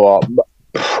thought, you know what,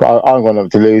 I ain't got nothing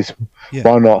to lose. Yeah.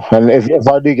 Why not? And if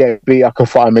I do get beat, I can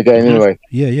fight him again anyway.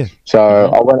 Yeah.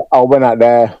 So I went out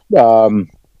there. And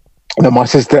my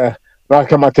sister, when I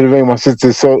came out to the ring, my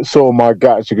sister saw my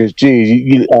gut. She goes,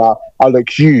 "Geez, I look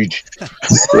huge." She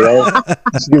goes,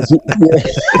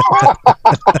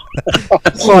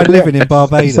 Fine living in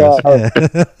Barbados.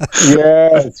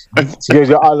 Yeah. She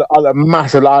goes, I look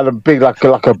massive. I look big, like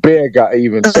a beer gut,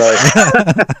 even. So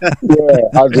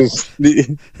I just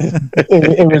it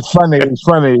was funny. It was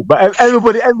funny, but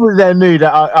everybody there knew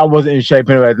that I wasn't in shape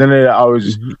anyway. They knew that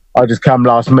I just came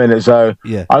last minute. So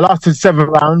I lasted 7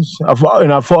 rounds. I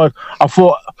thought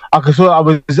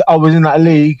I was in that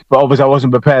league, but obviously I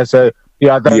wasn't prepared. So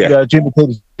Jimmy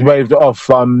Peters waved it off.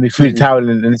 He threw the towel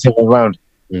in the 7th round.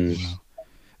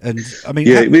 And I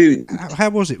mean, how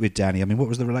was it with Danny? I mean, what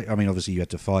was the relation? I mean, obviously you had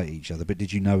to fight each other, but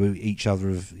did you know each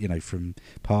other from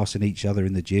passing each other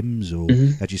in the gyms, or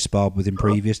had you sparred with him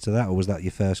previous to that, or was that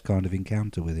your first kind of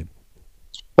encounter with him?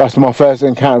 That's my first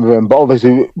encounter with him, but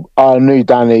obviously I knew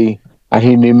Danny and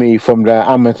he knew me from the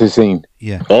amateur scene.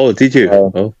 Yeah. Oh, did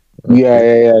you?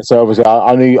 Yeah. So obviously,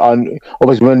 I knew.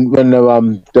 Obviously,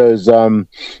 when there's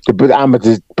the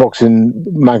amateur boxing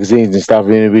magazines and stuff,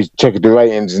 and we checking the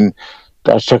ratings, and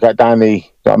I check out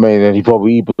Danny. You know what I mean, and he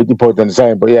probably done the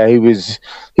same. But yeah, he was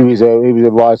a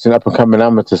rising up and coming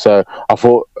amateur. So I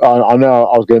thought I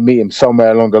know I was going to meet him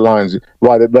somewhere along the lines,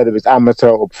 whether it's amateur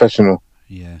or professional.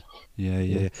 Yeah.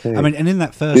 I mean, and in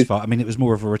that first fight, I mean, it was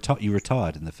more of a you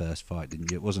retired in the first fight,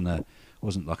 didn't you? It wasn't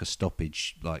like a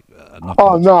stoppage, like a knockout.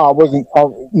 Oh no, I wasn't. I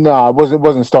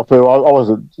wasn't stopping. I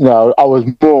wasn't. I was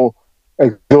more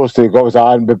exhausted. Obviously,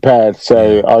 I hadn't prepared,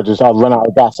 so I run out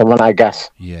of gas.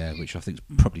 Yeah, which I think is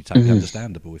probably totally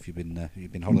understandable if you've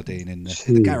been holidaying in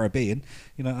the Caribbean.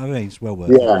 You know what I mean? It's well worth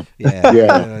it.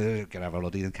 Yeah. Gonna have a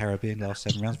holiday in the Caribbean. Last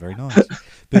 7 rounds, very nice.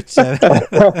 But sorry,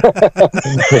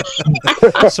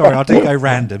 I do go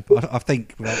random. I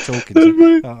think without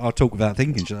talking. I'll talk without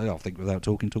thinking. I'll think without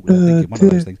talking. Talk without thinking. One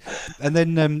of those things. And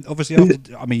then obviously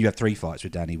after, I mean, you had 3 fights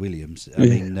with Danny Williams. I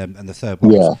mean, and the third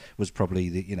one was probably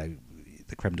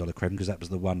the creme de la creme, because that was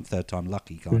the one third time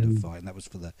lucky kind of fight, and that was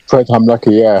for the third time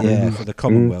lucky, for the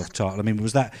Commonwealth title. I mean,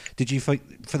 was that? Did you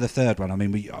think for the third one? I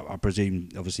mean, I presume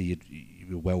obviously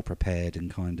you were well prepared and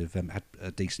kind of had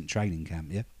a decent training camp,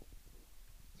 yeah.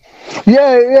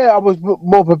 Yeah, I was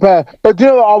more prepared. But do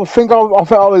you know what? I think I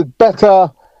was better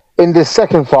in the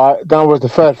second fight than I was the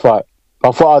third fight.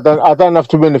 I thought I don't have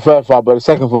to win the third fight, but the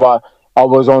second fight I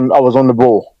was on the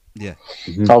ball. Yeah.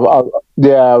 So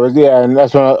and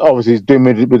that's when I obviously was doing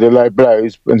with the low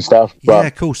blows and stuff. But, yeah,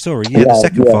 cool. Sorry. Yeah, the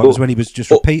second fight was when he was just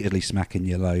repeatedly smacking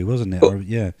you low, wasn't it?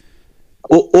 Yeah.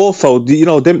 Also,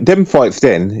 them fights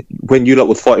then, when you lot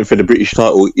was fighting for the British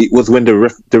title, it was when the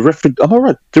referee, am I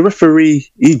right? The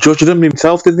referee, he judged them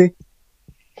himself, didn't he?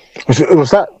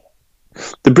 Was that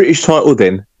the British title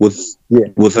then? Was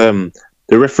the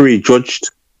referee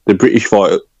judged the British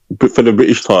fight for the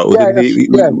British title?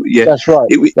 That's right.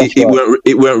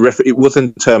 It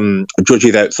wasn't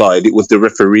judges outside. It was the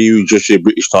referee who judged the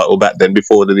British title back then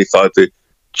before they decided to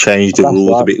change the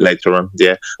rules a bit later on.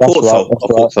 Yeah,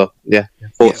 thought so. Yeah,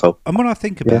 thought so. And when I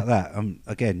think about that,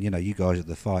 again, you guys are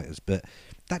the fighters, but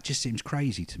that just seems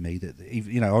crazy to me. That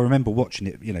I remember watching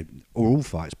it, all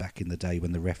fights back in the day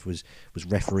when the ref was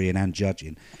refereeing and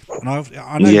judging, and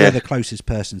I know they're the closest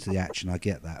person to the action. I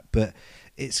get that, but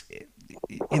it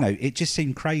just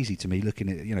seemed crazy to me looking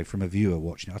at from a viewer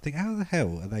watching it. I think, how the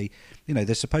hell are they?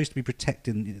 They're supposed to be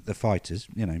protecting the fighters,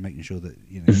 making sure that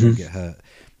they don't get hurt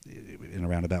in a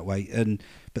roundabout way,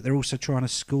 but they're also trying to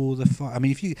score the fight. I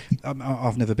mean,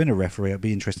 I've never been a referee. I'd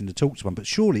be interested to talk to one, but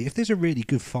surely if there's a really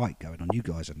good fight going on, you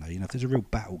guys know, if there's a real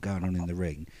battle going on in the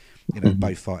ring,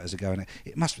 both fighters are going.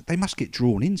 They must get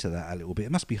drawn into that a little bit.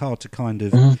 It must be hard to kind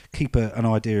of keep an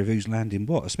idea of who's landing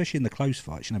what, especially in the close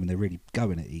fights. When they're really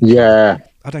going at each other.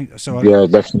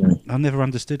 Definitely. I never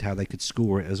understood how they could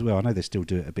score it as well. I know they still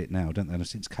do it a bit now, don't they? And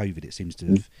since COVID, it seems to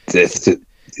have. They seem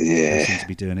to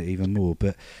be doing it even more.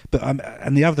 But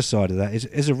and the other side of that is,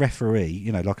 as a referee,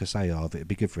 like I say, it'd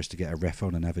be good for us to get a ref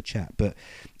on and have a chat. But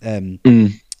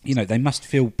they must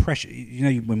feel pressure.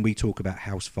 When we talk about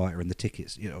house fighter and the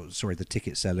tickets, the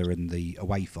ticket seller and the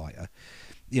away fighter,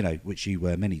 which you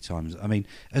were many times. I mean,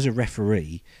 as a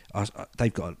referee,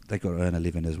 they've got to earn a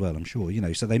living as well, I'm sure.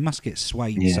 So they must get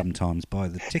swayed sometimes by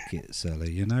the ticket seller.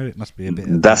 It must be a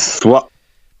bit. That's what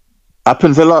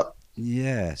happens a lot.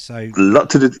 Yeah. So a lot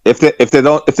to the if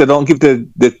they don't give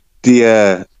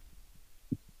the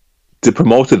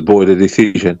promoted board a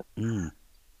decision.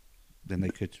 Then they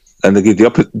could. And they give the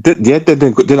opposite.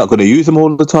 They're not going to use them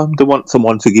all the time. They want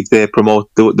someone to give the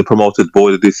promoted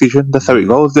board a decision. That's how it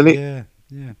goes, isn't it? Yeah.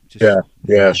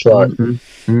 That's right.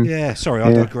 Mm-hmm. Yeah, sorry,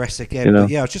 I digress again.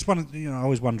 But I was just wondering. I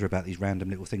always wonder about these random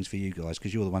little things for you guys,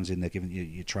 because you're the ones in there giving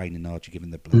you're training hard, you're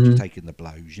giving the blows, you're taking the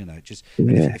blows.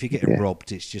 If you're getting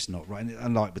robbed, it's just not right. And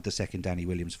unlike with the second Danny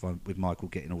Williams fight with Michael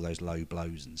getting all those low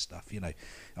blows and stuff,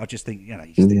 I just think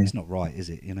it's not right, is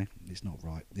it? It's not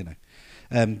right.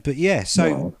 But yeah,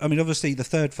 so I mean, obviously the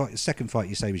second fight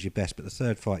you say was your best, but the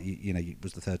third fight,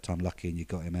 was the third time lucky, and you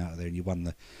got him out of there, and you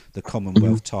won the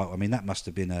Commonwealth title. I mean, that must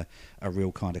have been a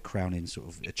real kind of crowning sort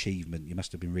of achievement. You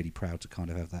must have been really proud to kind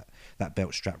of have that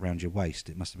belt strapped around your waist.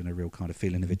 It must have been a real kind of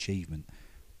feeling of achievement.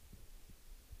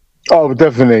 Oh,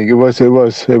 definitely, it was something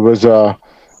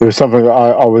that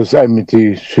I was aiming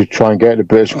to try and get the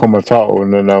British Commonwealth title,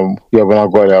 and then when I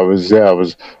got it, I was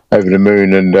over the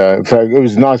moon, and in fact, it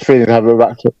was a nice feeling to have it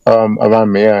wrapped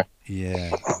around me. Yeah.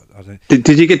 Yeah. Did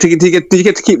you get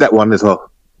to keep that one as well?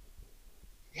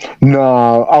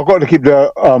 No, I've got to keep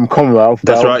the Commonwealth.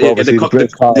 That's right.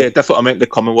 That's what I meant. The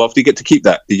Commonwealth. Did you get to keep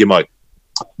that? Did you, Mike?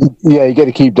 Yeah, you get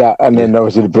to keep that, and then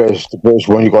obviously the British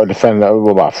one, you got to defend that over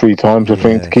about 3 times, I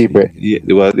think, to keep it. Yeah,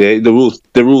 well, the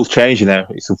rules change now.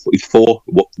 It's 4.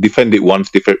 Defend it once,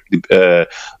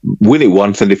 win it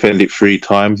once, and defend it 3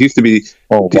 times. Used to be,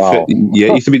 wow.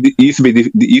 it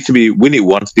used to be win it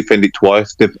once, defend it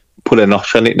twice. They've put a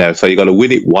notch on it now, so you got to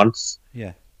win it once.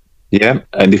 Yeah,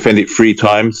 and defend it 3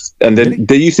 times, and then Really?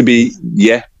 there used to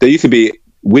be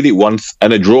win it once,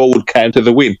 and a draw would count as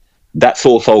a win. That's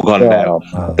also gone now.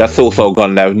 That's also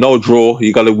gone now. No draw.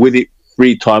 You got to win it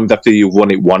 3 times after you've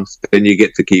won it once. Then you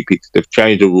get to keep it. They've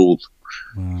changed the rules.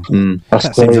 Wow. That's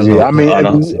That seems a crazy. lot. I mean,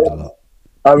 That seems a lot.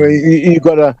 you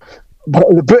got to.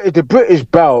 The British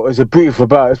belt is a beautiful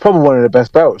belt. It's probably one of the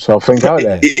best belts, I think, out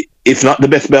there. It's not the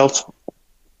best belt.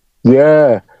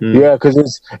 Yeah, because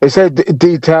it's so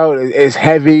detailed. It's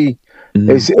heavy.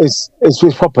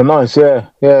 It's proper nice. Yeah.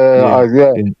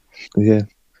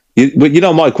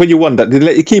 But Mike, when you won that, did they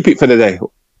let you keep it for the day?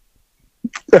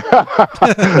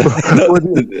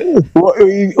 What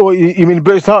you mean the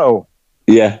British title?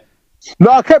 Yeah.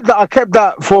 No, I kept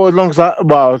that for as long as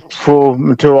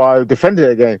until I defended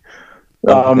it again.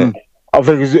 I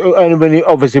think it's only when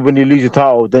you lose your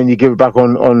title, then you give it back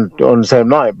on the same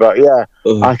night. But yeah,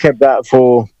 I kept that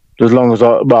for as long as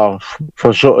for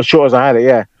as short as I had it.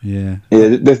 Yeah.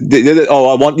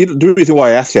 The reason why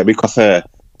I asked you because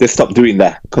they stopped doing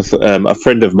that because a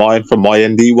friend of mine from my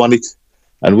end won it,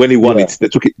 and when he won it, they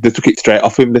took it straight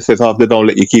off him. They said, "Oh, they don't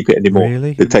let you keep it anymore.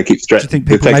 Really? They take it straight. Do you think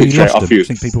they people take maybe it straight lost off them? you." Do you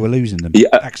think people were losing them? Yeah,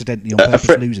 accidentally on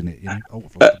purpose losing it.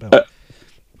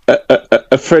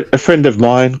 A friend of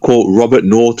mine called Robert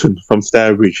Norton from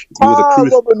Stourbridge. He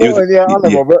was Robert Norton. I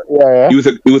know Robert. Yeah. He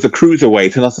was a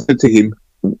cruiserweight, and I said to him,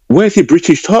 "Where's your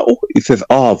British title?" He says,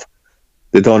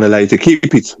 they don't allow you to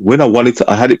keep it. When I won it,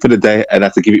 I had it for the day, and I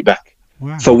had to give it back.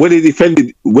 Wow. So when he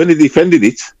defended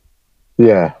it,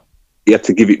 yeah, he had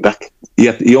to give it back.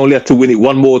 He only had to win it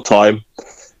one more time,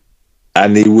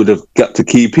 and he would have got to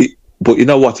keep it. But you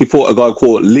know what? He fought a guy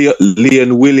called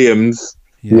Leon Williams.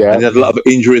 Yeah, and he had a lot of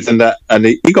injuries and that, and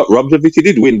he got robbed of it. He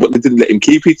did win, but they didn't let him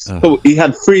keep it. So he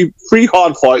had three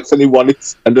hard fights, and he won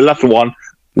it. And the last one,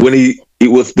 when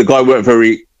the guy weren't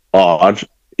very hard,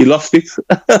 he lost it.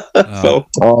 And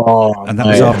that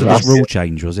was after this rule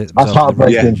change, was it? That's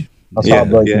heartbreaking. That's that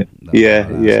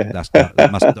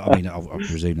must. I mean, I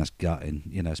presume that's gutting.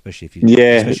 Especially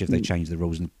if they changed the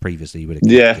rules and previously you would have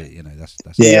kept it. That's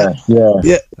that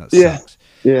sucks.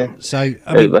 Yeah. So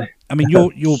I mean,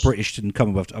 you're British and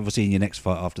Commonwealth. Obviously, in your next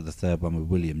fight after the third one with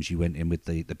Williams, you went in with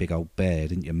the big old bear,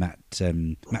 didn't you, Matt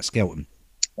Skelton?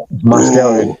 Matt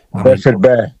Skelton, Bedford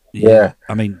Bear. Yeah.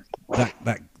 I mean,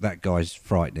 that guy's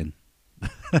frightening.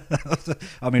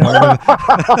 I mean, I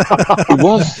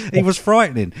remember he was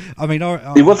frightening. I mean,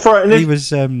 he was frightening. He was,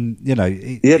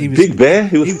 he was big bear.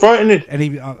 He was frightening, and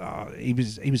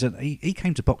he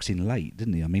came to boxing late,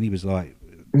 didn't he? I mean, he was like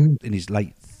in his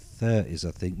late 30s,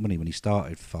 I think, when he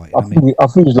started fighting. I think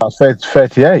he was like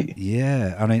 38.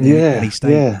 Yeah, I mean, and he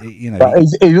stayed. But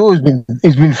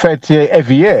he's been 38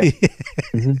 every year.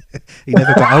 He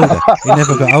never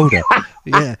got older.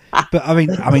 Yeah, but I mean,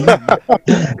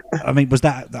 was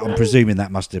that? I'm presuming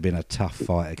that must have been a tough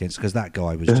fight against, because that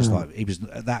guy was just like, he was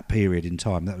at that period in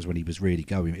time. That was when he was really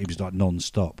going. He was like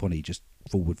non-stop, when he just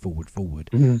forward,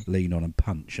 lean on and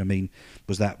punch. I mean,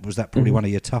 was that probably one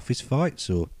of your toughest fights,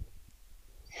 or?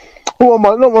 Well,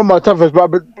 not one of my toughest,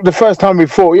 but the first time we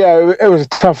fought, it was a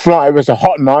tough night. It was a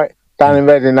hot night down in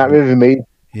Reading at Rivermead.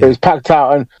 It was packed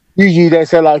out, and usually they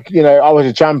say, like, I was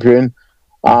a champion.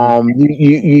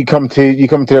 You come to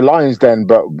the Lions Den,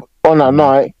 but on that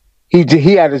night he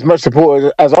had as much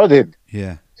support as I did.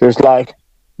 Yeah. So it's like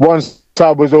one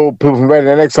side was all people from Reading,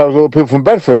 the next side was all people from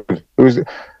Bedford. It was like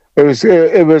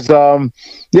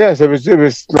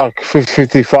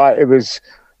 50-50 fight. It was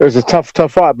a tough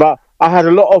fight, but I had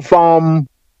a lot of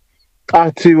I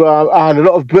had a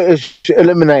lot of British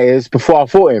eliminators before I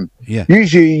fought him. Yeah.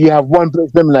 Usually you have one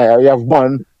British eliminator, you have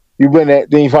one, you win it,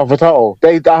 then you fight for the title.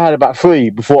 I had about 3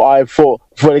 before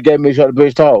they gave me a shot at the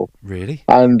British title. Really?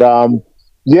 And but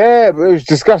it was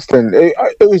disgusting. It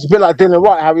was a bit like Dylan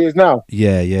White, how he is now.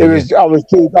 Yeah. I was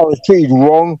treated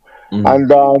wrong. And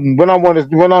when I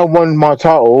won my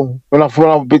title, when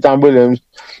I beat Dan Williams,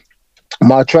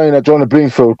 my trainer, John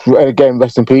Bloomfield, again,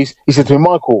 rest in peace, he said to me,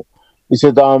 Michael, he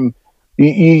said,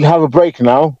 you have a break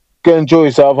now. Go enjoy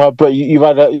yourself. You've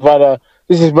had a.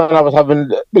 This is when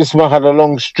I had a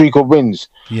long streak of wins.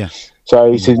 Yeah.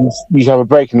 So he said, you have a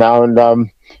break now,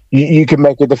 and you can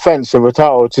make a defence of a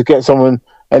title to get someone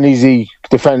an easy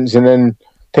defence, and then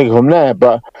take it from there.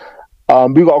 But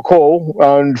we got a call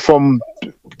from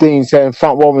Dean saying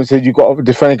Frank Waldman said you got to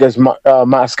defend against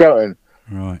Matt Skelton.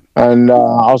 Right. And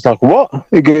I was like, what?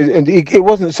 It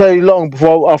wasn't so long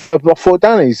before I fought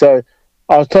Danny. So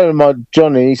I was telling my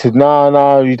Johnny, he said,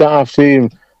 no, you don't have to.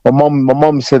 My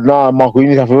mum said, no, Michael, you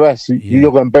need to have a rest.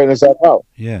 You're going to burn yourself out.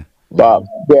 Yeah. But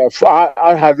yeah,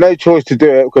 I had no choice to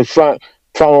do it because Frank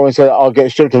always said I'll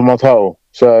get stripped of my title.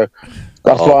 So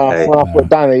that's why when I fought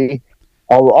Danny,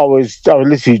 I was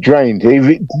literally drained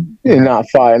in that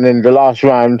fight. And then the last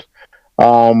round,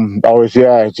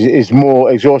 it's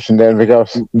more exhaustion than anything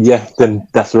else. Yeah, then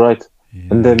that's right. Yeah.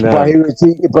 And then,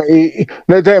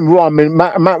 no, damn wrong. I mean,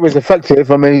 Matt was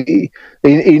effective. I mean,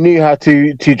 he knew how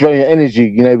to drain your energy.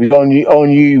 You know, he was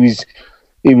on you.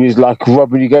 He was like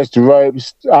rubbing you against the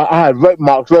ropes. I had rope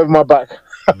marks all over my back.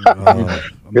 I'm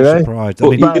surprised.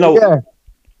 But,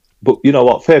 but you know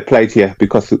what? Fair play to you,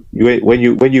 because when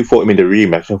you fought him in the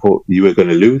rematch, I thought you were going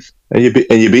to lose, and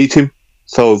you beat him.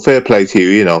 So fair play to you.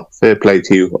 You know, fair play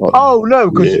to you. Oh no,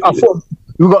 because I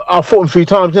fought him 3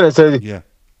 times, didn't I? So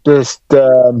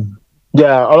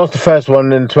yeah, I lost the first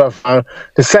one in the 12th round.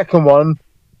 The second one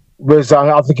was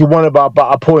I think he won about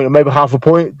a point or maybe half a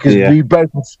point because we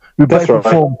both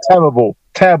performed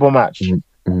terrible match.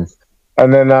 Mm-hmm.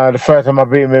 And then the first time I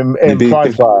beat him in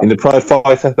Pride Fight. In the Pride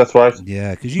Fight, that's right.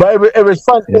 Yeah, but it was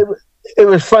fun. Yeah. It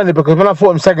was funny because when I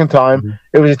fought him second time,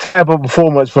 it was a terrible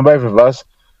performance from both of us.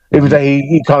 Even though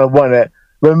he kind of won it.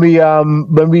 When we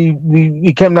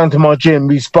came down to my gym,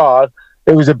 we sparred.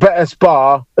 It was a better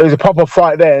spar. It was a proper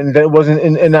fight then than it was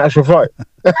in the actual fight.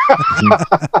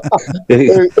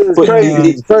 It was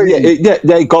crazy.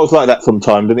 It goes like that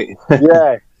sometimes, doesn't it?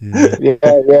 yeah.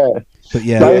 But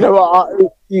yeah, but you know what?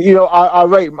 I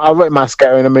rate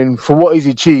Mascaro. I mean, for what he's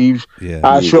achieved,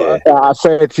 at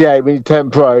 38 when he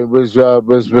turned pro was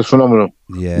phenomenal.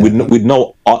 Yeah, with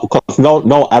no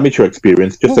amateur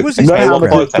experience. Just what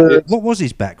was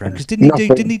his background? Because didn't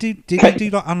he do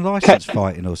like unlicensed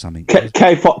fighting or something?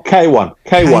 K1.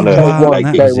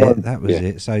 That was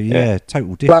it. So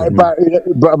total different.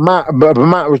 But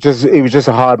Matt was just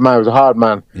a hard man. He was a hard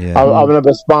man. Yeah. I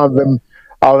remember sparring with him.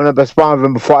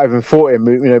 Before I even fought him.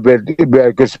 You know, we had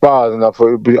good spars, and I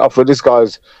thought this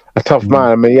guy's a tough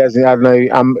man. I mean, he hasn't had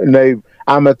no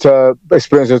amateur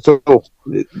experience at all.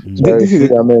 This is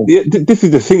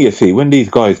the thing, you see, when these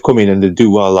guys come in and they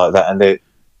do well like that, and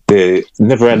they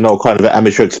never had no kind of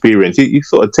amateur experience, you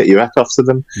sort of take your hat off to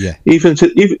them. Yeah. Even to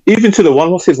the one,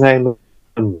 what's his name,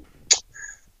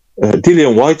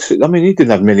 Dillian White. I mean, he didn't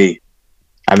have many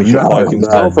amateur fights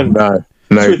himself, to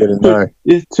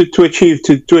achieve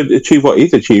what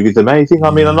he's achieved is amazing.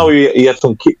 I mean, I know he had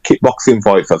some kickboxing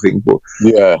fights, I think, but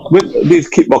when these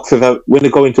kickboxers when they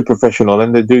go into professional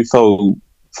and they do so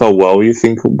well, you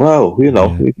think, well, you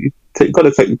know, you've got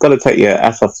to take your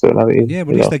ass off to them. I mean, yeah,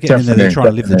 but at least they're getting in there, they're trying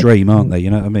to live the dream, aren't they? You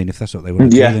know what I mean? If that's what they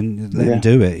want to do, then let them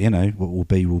do it. You know, what will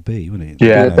be, won't it?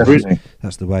 Yeah, definitely.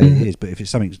 That's the way it is. But if it's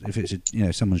someone's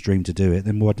dream to do it,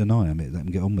 then why deny them? Let them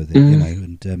get on with it, you know,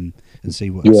 and see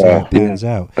what pans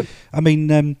out. I mean,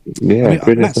 Matt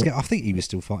Skelton, I think he was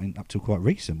still fighting up till quite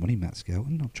recent, wasn't he, Matt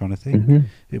Skelton? I'm trying to think.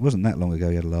 It wasn't that long ago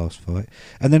he had a last fight,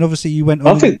 and then obviously you went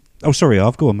on. Oh, sorry,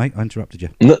 I've go on, mate. I interrupted you.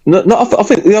 No. I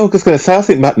think I was just going to say. I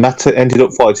think Matt ended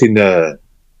up fighting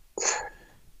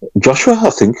Joshua.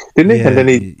 I think, didn't he? Yeah, and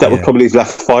then that was probably his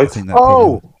last fight. He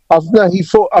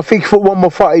fought. I think he fought one more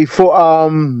fight. He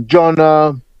fought John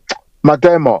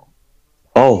McDermott.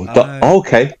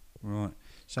 Okay. Right.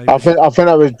 So I think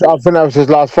that was his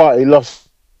last fight. He lost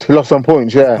on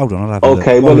points. Yeah. Hold on, I'll have a look.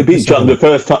 Well, he beat John the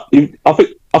first time. I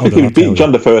think he beat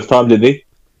John the first time, didn't he?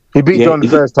 He beat John the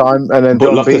first time, and then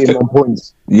John beat him on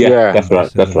points. Yeah, that's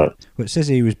right. That's right. Well, it says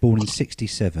he was born in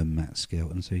 '67, Matt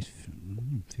Skelton, so he's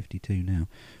 52 now,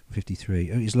 53.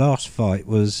 His last fight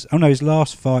was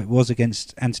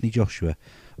against Anthony Joshua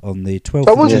on the 12th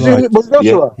of July. Was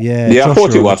Joshua? Yeah, I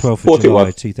thought it was. 12th of July,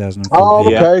 2004. Oh,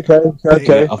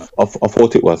 okay. I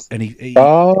thought it was. And he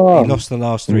lost the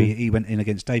last 3. He went in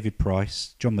against David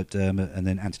Price, John McDermott, and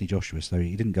then Anthony Joshua. So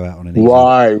he didn't go out on an easy.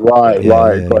 Right.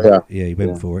 Yeah, he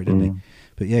went for it, didn't he?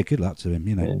 But yeah, good luck to him.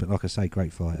 You know, but like I say,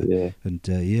 great fighter. Yeah. And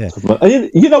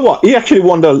you know what? He actually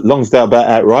won the Lonsdale bout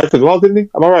outright as well, didn't he?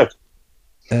 Am I right?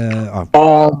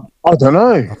 I don't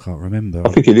know. I can't remember. I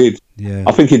think he did. Yeah,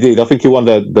 I think he did. I think he won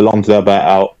the Lonsdale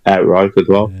bout outright as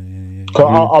well.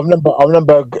 I remember.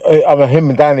 Him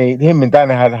and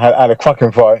Danny had a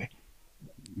cracking fight.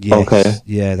 Yes. Okay.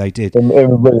 Yeah, they did.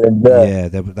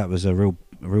 That was a real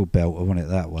belt. I wanted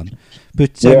that one.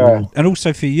 But and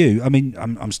also for you, I mean,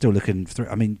 I'm still looking through.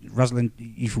 I mean, Ruslan,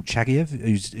 you fought Chagiev,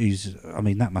 who's. I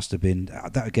mean, that must have been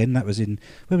that again. That was in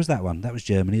where was that one? That was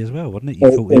Germany as well, wasn't it?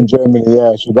 You fought in Germany,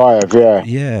 Chagiev,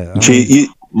 yeah.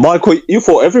 Michael, you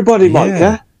fought everybody, Mike.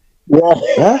 Yeah.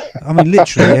 Yeah. I mean,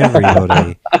 literally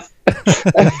everybody.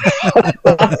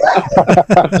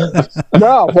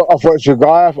 No, I thought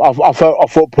Shagai. I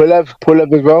thought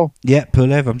Pulev as well. Yeah,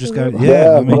 Pulev. I'm just going.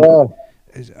 Yeah, I mean, yeah.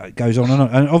 it goes on and on.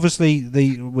 And obviously,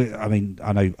 I mean,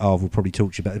 I know Arv will probably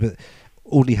talk to you about it, but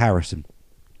Audley Harrison.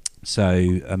 So,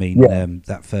 I mean,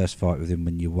 that first fight with him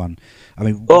when you won. I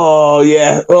mean, oh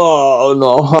yeah, oh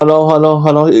no, I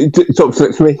know. It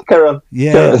upsets me. Carry on.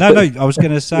 Yeah, no. I was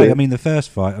going to say. I mean, the first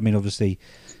fight. I mean, obviously,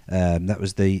 that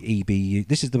was the EBU.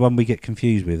 This is the one we get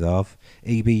confused with. Arv,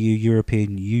 EBU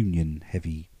European Union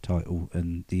heavy title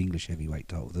and the English heavyweight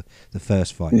title. The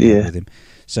first fight with him.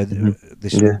 So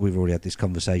we've already had this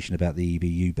conversation about the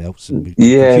EBU belts and we've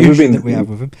been that we have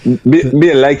with him. Me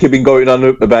and Lake have been going on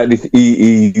about this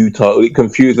EEU title. It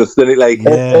confused us, doesn't it, Lake?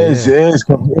 Yeah, it is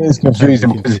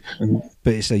confusing.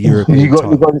 But it's a European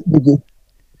title.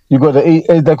 You got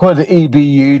they call it the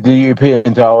EBU, the European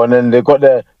title, and then they've got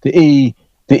the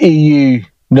EU,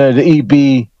 no, the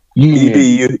EB Union.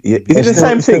 EBU, yeah. Is it the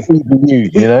same thing?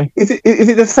 EBU, you know? Is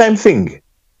it the same thing?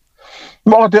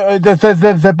 Well,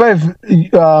 they're both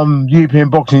European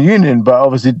Boxing Union, but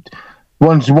obviously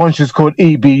one's just called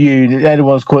EBU, the other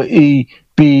one's called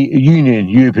EB Union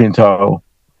European title.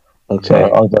 Okay.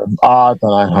 So I don't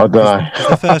know.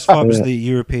 The first fight was the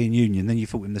European Union, then you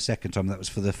fought him the second time. That was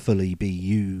for the full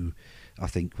EBU, I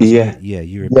think.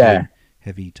 European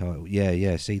heavy title.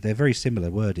 Yeah. See, they're very similar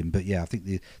wording, but I think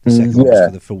the second one was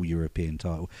for the full European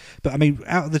title. But I mean,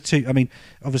 out of the two, I mean,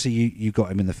 obviously you got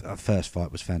him in the first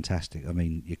fight was fantastic. I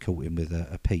mean, you caught him with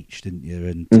a peach, didn't you?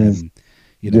 And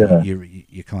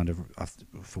you kind of,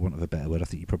 for want of a better word, I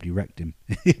think you probably wrecked him.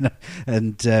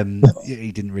 And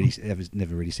he didn't really,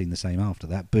 never really seen the same after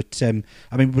that. But I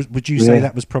mean, would you say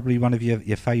that was probably one of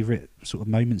your favourite sort of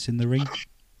moments in the ring?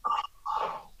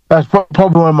 That's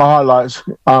probably one of my highlights.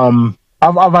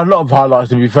 I've had a lot of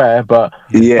highlights, to be fair, but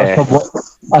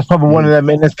that's probably one of them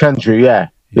in this country. Yeah,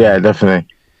 definitely.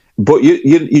 But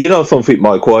you know something,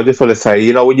 Michael. I just want to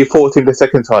say, when you fought him the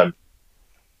second time,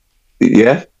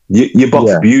 you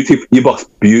boxed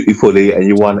beautifully, and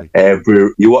you won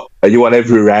every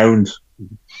round.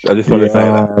 I just want to say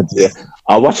that. Yeah,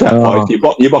 I watched that fight.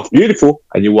 You boxed beautiful,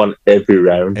 and you won every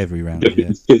round.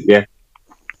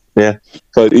 Yeah.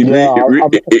 So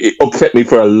it upset me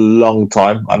for a long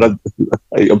time.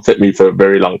 It upset me for a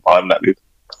very long time. That did.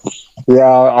 Yeah,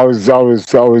 I was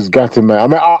gutted, man. I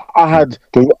mean, I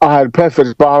had perfect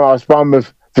sparring. I was sparring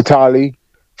with Vitali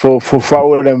for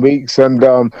all them weeks, and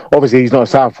obviously he's not a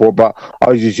southpaw, but I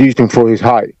was just using him for his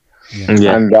height, and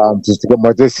just to get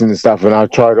my distance and stuff. And I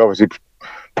tried obviously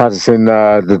practicing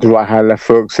the right hand, left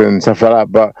hooks and stuff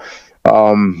like that. But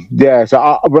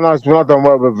so when I done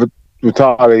well with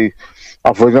Vitali,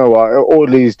 I thought, you know what,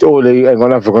 Audley ain't got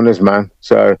nothing on this man.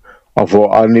 So I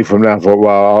thought I knew from there. I thought,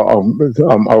 well, I'm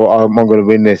going to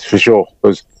win this for sure.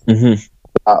 Because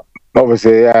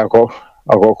obviously, I got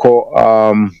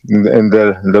caught in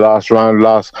the last round,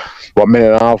 minute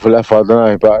and a half left. I don't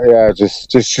know, but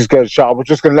just get a shot. I was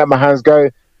just going to let my hands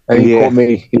go, and he caught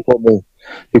me.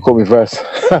 He caught me first.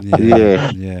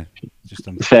 Yeah. Just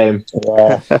shame.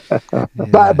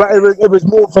 But it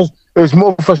was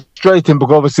more frustrating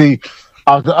because obviously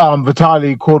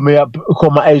Vitali called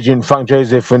my agent Frank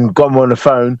Joseph and got me on the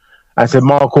phone and said,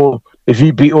 Michael, if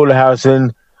you beat Audley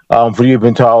Harrison for the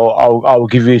European title, I will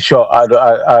give you a shot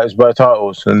at his both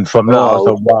titles. And from there I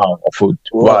thought,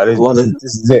 wow, this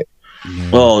is it. Yeah.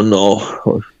 Oh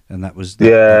no. And that was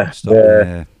that's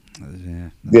never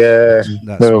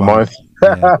mind.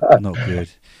 Not good.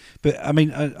 But I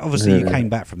mean, obviously you came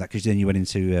back from that because then you went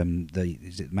into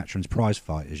Matchroom's prize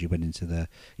fight as you went in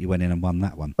and won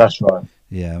that one. That's right.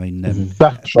 Yeah, I mean,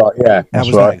 that's right. Yeah,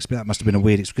 that must have been a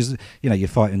weird because you're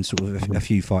fighting sort of a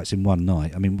few fights in one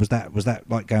night. I mean, was that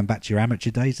like going back to your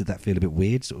amateur days? Did that feel a bit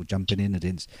weird, sort of jumping in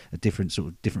against a different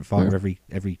fighter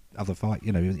every other fight,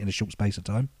 in a short space of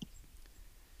time?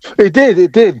 It did.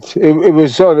 It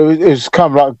was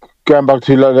kind of like going back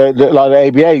to like the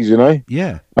ABAs,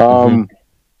 Yeah.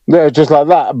 Yeah, just like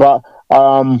that. But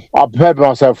I prepared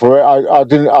myself for it. I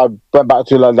went back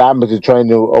to like the amateur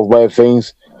training of way of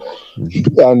things,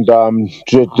 and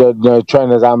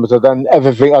training as amateur. Then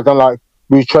everything I done, like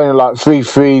we was training like 3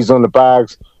 3s on the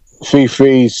bags, 3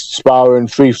 3s sparring,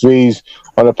 3 3s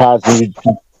on the pads, and we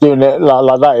doing it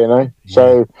like that, Yeah.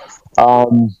 So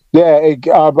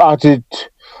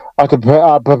I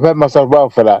prepared myself well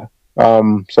for that.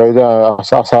 That's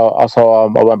how I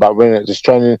went about winning it. Just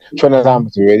training as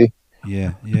amateur, really.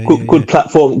 Yeah. Good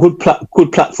platform. Good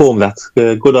platform. That's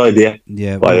good idea.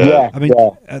 Yeah. Well, I mean,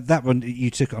 that one you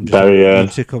took on. You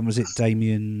took on, was it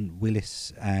Damian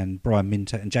Willis and Brian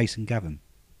Minto and Jason Gavin?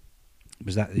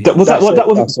 Was that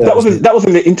That was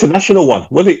in the international one,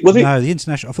 was it? No, the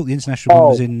international. I thought the international one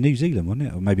was in New Zealand, wasn't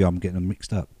it? Or maybe I'm getting them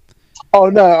mixed up. Oh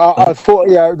no, I thought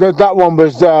that one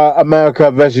was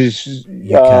America versus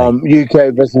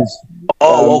UK versus.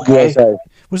 Okay. USA.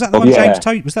 Was that the one James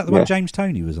Tony? Was that the one James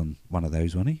Tony was on? One of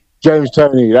those, wasn't he? James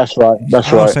Tony, that's right.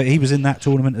 That's right. So he was in that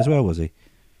tournament as well, was he?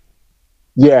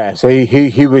 Yeah. So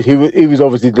he was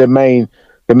obviously the main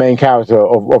character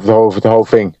of the whole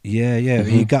thing. Yeah. Are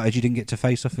you gutted you didn't get to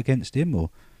face off against him, or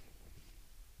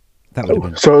that would have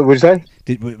been? So what was that?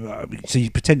 So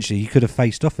you potentially could have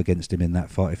faced off against him in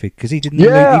that fight because he didn't. He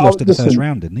lost in the first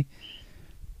round, didn't he?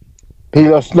 He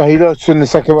lost. No, he lost in the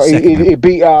second round. He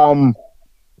beat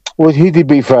who did he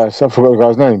beat first? I forgot the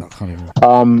guy's name. I can't remember.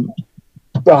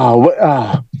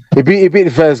 He beat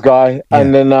the first guy,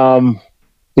 and then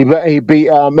he beat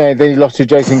then he lost to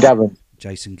Jason Gavin.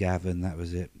 Jason Gavin, that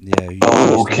was it. Yeah.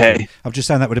 Okay. I'm just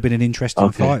saying that would have been an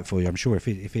interesting fight for you. I'm sure if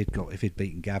he'd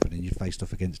beaten Gavin and you faced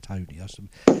off against Tony,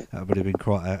 that would have been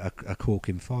quite a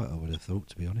corking fight. I would have thought,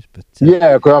 to be honest. But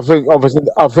because I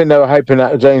think they were hoping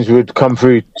that James would come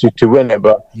through to win it,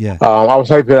 but I was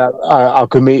hoping that I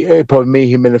could probably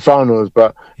meet him in the finals,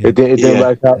 but it didn't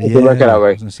work out. It didn't work out that way.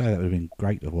 I was going to say that would have been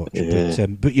great to watch,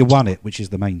 but you won it, which is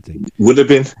the main thing. Would have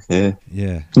been, I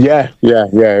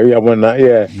won that,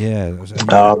 yeah.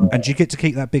 And do you get to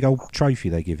keep that big old trophy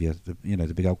they give you?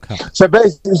 The big old cup. So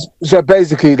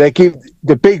basically, they keep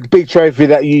the big trophy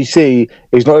that you see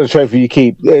is not the trophy you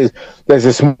keep. There's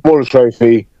a smaller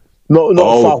trophy, not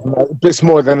far from that, a bit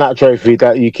smaller than that trophy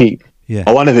that you keep. Yeah.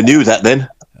 Oh, I never knew that then.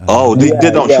 They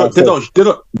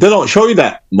don't show you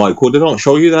that, Michael. They don't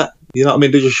show you that. You know what I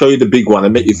mean? They just show you the big one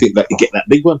and make you think that you get that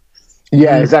big one.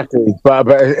 Yeah, exactly. But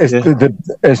it's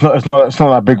not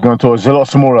that big one at all. It's a lot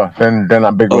smaller than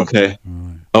that big one.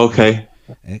 Okay.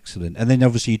 Excellent. And then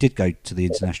obviously you did go to the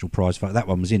international prize fight. That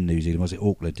one was in New Zealand. Was it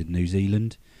Auckland in New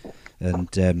Zealand?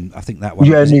 And I think that one.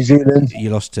 Yeah, New Zealand. You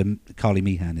lost to Carly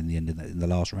Meehan in the end in the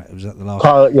last round. Was that the last?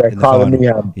 Carly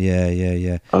Meehan.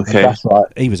 Yeah. Okay, that's right.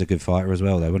 He was a good fighter as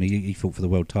well, though. When he fought for the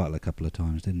world title a couple of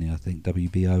times, didn't he? I think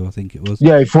WBO. I think it was.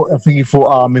 Yeah, he fought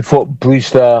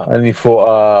Brewster and he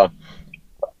fought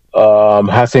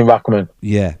Hasim Rahman.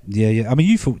 Yeah. I mean,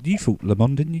 you fought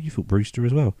Lamont, didn't you? You fought Brewster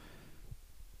as well.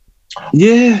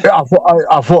 Yeah,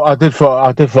 I did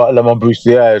fight Lamont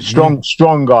Brewster. Yeah,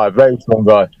 strong guy, very strong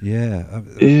guy. Yeah.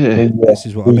 This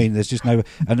is what I mean. There's just no,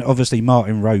 and obviously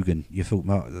Martin Rogan. You thought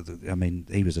I mean,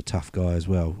 he was a tough guy as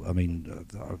well. I mean,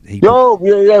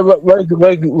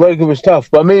 Rogan was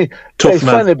tough, but I mean, it's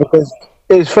funny because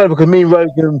me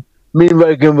and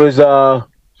Rogan was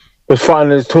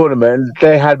fighting in this tournament.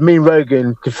 They had me and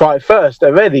Rogan to fight first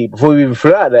already before we even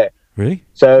flew out there. Really?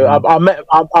 So I met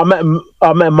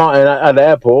Martin at the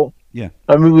airport. Yeah.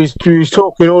 And we was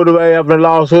talking all the way up the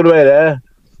last, all the way there,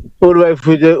 all the way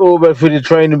through the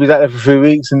training. We was out there for 3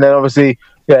 weeks, and then obviously,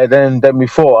 then we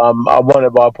fought. I won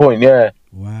it by a point. Yeah.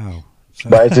 Wow. So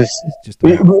but it's just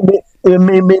me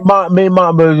and Martin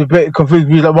was a bit confused.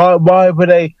 We was like, why would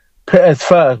they put us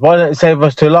first? Why don't they save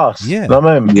us to last? Yeah. You know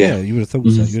what I mean? Yeah, you would have thought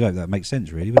so. You know that makes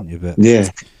sense, really, wouldn't you? But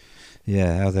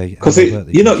how they because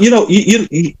you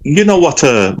know what,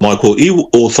 Michael, he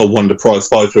also won the prize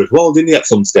fighter as well, didn't he? At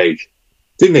some stage,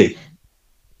 didn't he?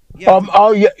 Yeah.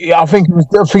 I think it was.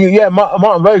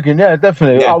 Martin Rogan. Yeah,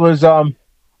 definitely. Yeah. I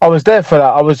was there for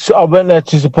that. I went there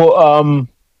to support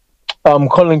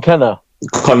Colin Kenner.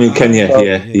 Colin Kenner,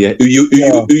 yeah. Who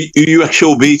you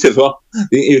actually beat as well,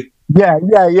 didn't you? Yeah,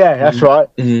 that's right.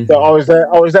 Mm-hmm. So I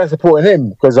was there supporting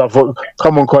him because I thought,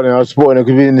 come on, Colin, I was supporting him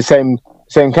because we were in the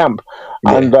same camp.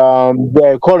 Yeah. And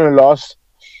Colin lost.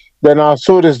 Then I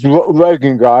saw this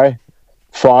Rogan guy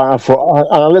fight. And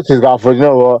I looked at this guy. I thought, you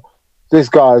know what, this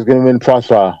guy is going to win the prize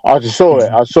fight. I just saw it.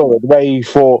 I saw it the way he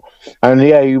fought, and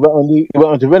he went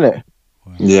on to win it.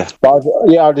 Wow. Yeah, but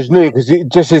I just knew because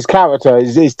just his character,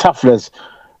 his toughness.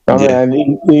 I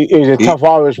mean, he was a tough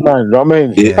Irish man. You know what I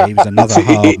mean? Yeah, he was another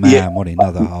hard man. What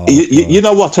another hard. You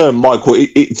know what, Michael?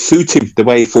 It suited him the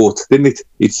way he fought, didn't it?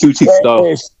 It suited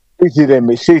style.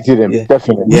 It suited him,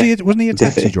 definitely. Wasn't he a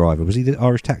taxi driver? Was he the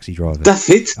Irish taxi driver? That's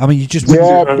it. I mean, you just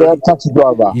taxi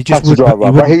driver.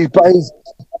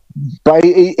 But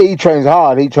he trains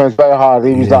hard. He trains very hard.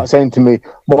 He was like saying to me,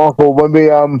 Michael, when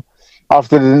we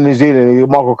after the New Zealand,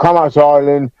 Michael, come out to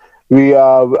Ireland. I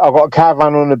got a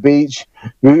caravan on the beach.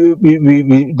 We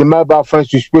the mobile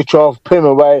phones, we switch off, put them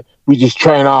away. We just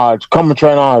train hard. Come and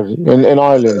train hard in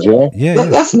Ireland,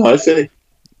 That's nice, isn't it?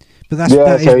 But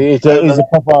he's a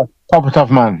proper tough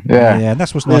man. Yeah, and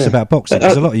that's what's nice about boxing.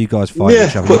 Because a lot of you guys fight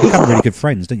each other. You become really good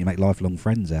friends, don't you? Make lifelong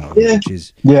friends out of it, which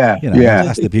is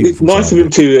that's the beautiful. Nice of him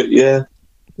too. Yeah.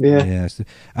 Yeah.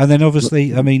 And then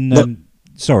obviously, I mean,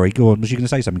 sorry, go on. Was you going to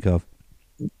say something, Carv?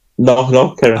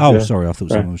 No, Karen. Oh, sorry. I thought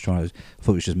someone was trying to. I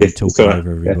thought it was just me talking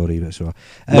over everybody. But it's all right.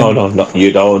 No,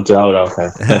 you don't. Okay.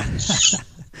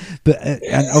 But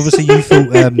and obviously you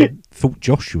thought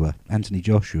Anthony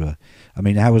Joshua. I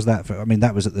mean, how was that?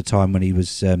 That was at the time when he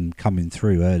was coming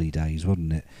through, early days,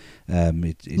 wasn't it?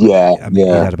 He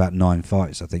had about 9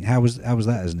 fights, I think. How was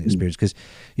that as an experience? Because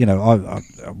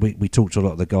we talked to a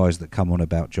lot of the guys that come on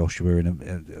about Joshua,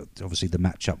 and obviously the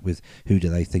matchup with who do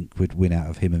they think would win out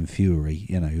of him and Fury,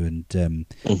 and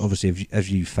obviously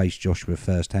as you faced Joshua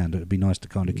firsthand, it would be nice to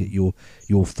kind of get your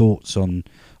thoughts on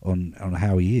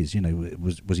how he is.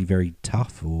 Was he very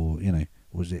tough, or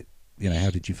was it? How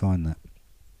did you find that?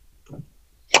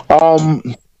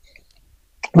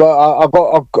 Well, I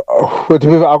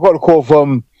got a call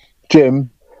from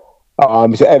Jim.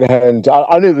 He said, Ed Hearns.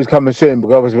 I knew it was coming soon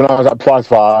because when I was at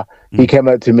Pricefighter, he came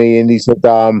up to me and he said,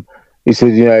 he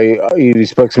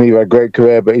spoke to me about a great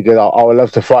career, but he goes, I would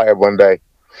love to fight him one day.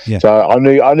 Yeah. So I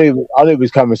knew it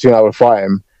was coming soon. I would fight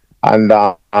him. And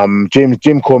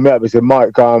Jim called me up. He said,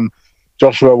 Mike,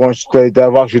 Joshua wants they've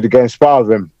asked you to go and spar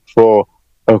with him for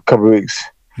a couple of weeks.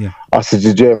 Yeah. I said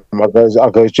to Jim, I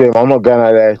goes, Jim, I'm not going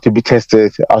out there to be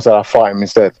tested. I said I'll fight him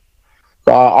instead.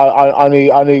 I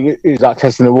knew it was like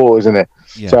testing the water, isn't it?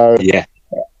 Yeah. So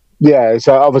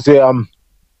So obviously,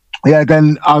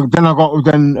 Then I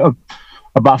got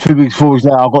about 3 weeks, 4 weeks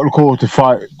later, I got the call to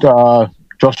fight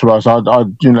Joshua. So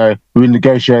we were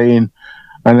negotiating,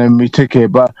 and then we took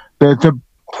it. But I don't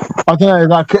know,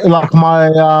 like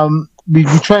my we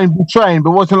trained, but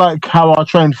it wasn't like how I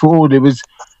trained for all. It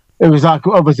was like,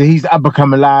 obviously, he's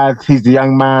become a lad. He's the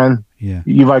young man. Yeah,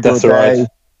 that's right.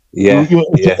 Yeah,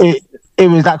 It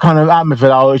was that kind of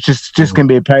atmosphere. It's just going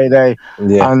to be a payday.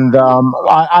 Yeah. And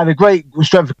I had a great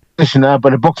strength conditioner,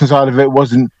 but the boxing side of it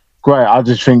wasn't great. I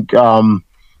just think,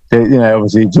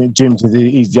 obviously, Jim's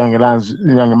he's the younger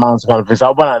man's kind of thing. So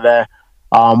I went out there,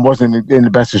 wasn't in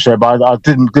the best of shape, but I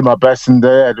did my best. And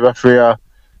the referee,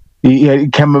 he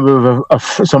came up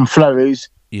with some flurries.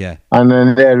 Yeah, and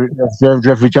then the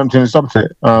referee jumped in and stopped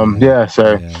it. So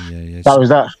that was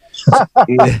that.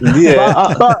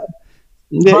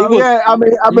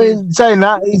 I mean, saying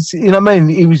that,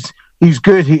 he's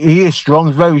good. He is strong.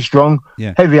 He's very strong.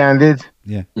 Yeah, heavy-handed.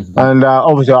 Yeah, and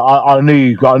obviously, I knew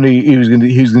he was going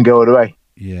to go all the way.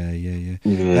 Yeah.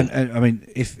 And I mean,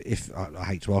 if I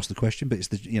hate to ask the question, but it's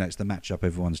the matchup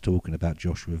everyone's talking about,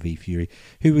 Joshua v Fury.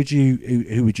 Who would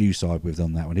you side with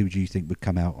on that one? Who would you think would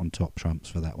come out on top trumps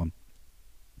for that one?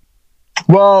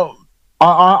 Well,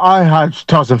 I had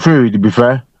Tyson Fury, to be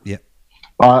fair. Yeah.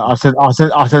 I said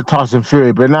Tyson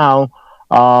Fury, but now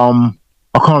I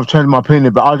kind of changed my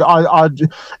opinion. But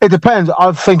it depends.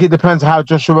 I think it depends how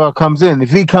Joshua comes in.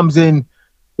 If he comes in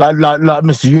like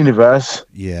Mr. Universe,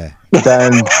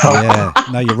 then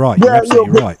no, you're right. You're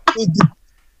absolutely right.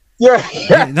 Yeah.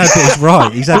 No, but it's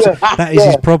right. He's that is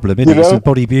his problem, isn't it? It's a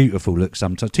body beautiful look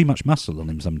sometimes. Too much muscle on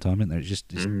him sometimes, isn't there?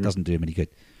 It doesn't do him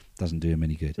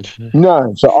any good.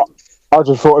 No, so I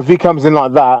just thought if he comes in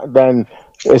like that, then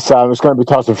it's going to be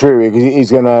Tyson Fury,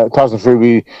 because Tyson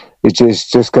Fury is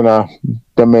just going to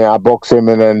outbox him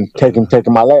and then take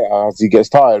him out later as he gets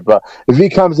tired. But if he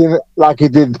comes in like he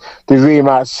did the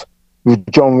rematch with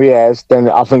John Reyes, then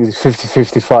I think it's a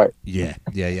 50-50 fight. Yeah.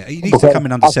 He needs to come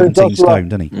in under 17 stone,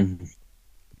 doesn't he? Mm-hmm.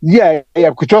 Yeah,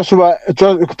 because Joshua,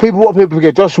 what people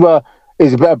forget, Joshua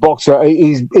is a better boxer.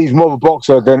 He's more of a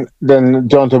boxer than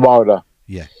Deontay Wilder.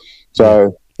 Yeah.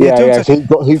 So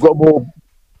so he's got more.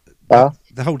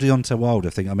 The whole Deontay Wilder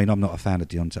thing. I mean, I'm not a fan of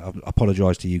Deontay. I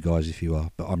apologise to you guys if you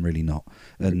are, but I'm really not.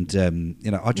 And that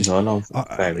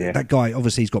guy,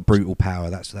 obviously, he's got brutal power.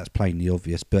 That's plainly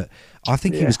obvious. But I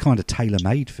think he was kind of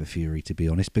tailor-made for Fury, to be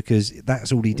honest, because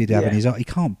that's all he did have in his eye. He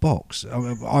can't box.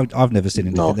 I've never seen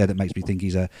anything there that makes me think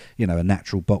he's a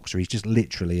natural boxer. He's just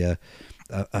literally a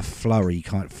flurry,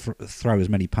 kind of throw as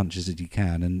many punches as you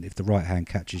can, and if the right hand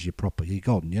catches you proper, you're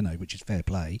gone, which is fair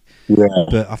play. Yeah.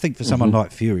 But I think for someone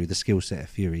like Fury, the skill set of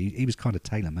Fury, he was kind of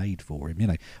tailor-made for him.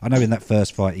 I know in that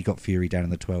first fight he got Fury down in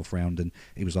the 12th round, and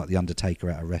he was like the Undertaker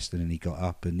out of wrestling, and he got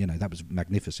up, and that was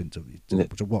magnificent to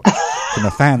watch from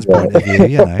a fan's point of view.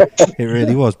 It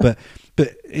really was. But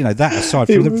But you know, that aside,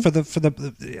 for that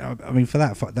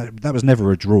was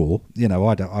never a draw. You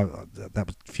know, that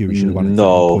was Fury should have won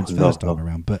points first time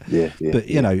around. But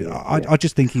you know, I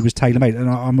just think he was tailor made, and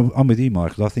I'm with you,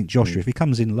 Michael. I think Joshua, if he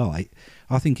comes in light,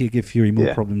 I think he'll give Fury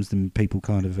more problems than people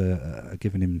kind of are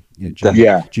giving him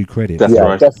due credit.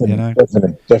 Definitely.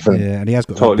 Yeah, and he has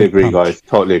got totally agree, guys.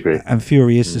 Totally agree. And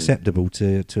Fury is susceptible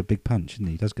to a big punch, isn't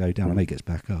he? He does go down. I know he gets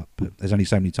back up, but there's only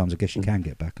so many times I guess you can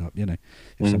get back up. You know,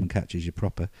 if someone catches you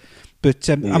proper. But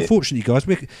unfortunately, guys,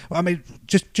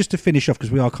 just to finish off,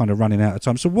 because we are kind of running out of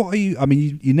time. So what are you? I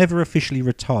mean, you never officially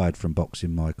retired from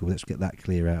boxing, Michael. Let's get that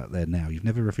clear out there now. You've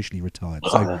never officially retired.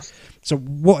 So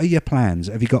what are your plans?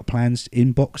 Have you got plans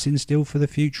in boxing still for the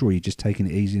future, or are you just taking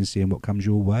it easy and seeing what comes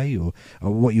your way, or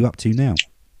what are you up to now?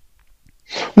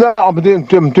 No, I'm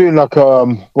doing like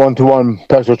one-to-one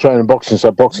personal training,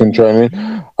 boxing training.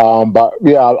 But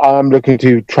yeah, I'm looking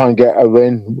to try and get a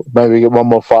win, maybe get one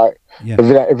more fight. Yeah.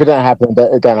 If it don't happen,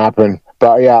 it don't happen.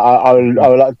 But yeah, I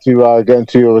would like to get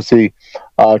into obviously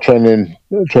training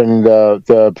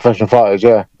the professional fighters.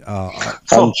 Yeah,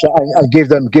 and give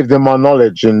them my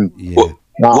knowledge and. Yeah.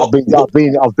 No, I've been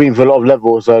for a lot of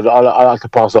levels, so I like to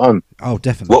pass it on. Oh,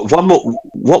 definitely. One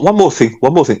more thing.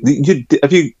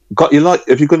 Have you got your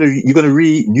you're going to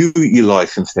renew your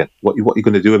license then? What you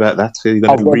going to do about that? So you're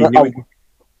going to renew it?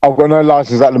 I've got no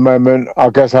license at the moment. I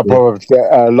guess I'll probably get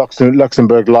a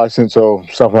Luxembourg license or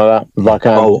something like that if I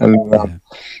can.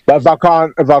 But if I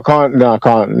can't, no, I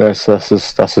can't. That's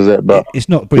it. But it's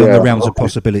not beyond the realms of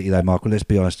possibility, though, Michael. Let's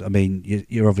be honest. I mean,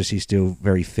 you're obviously still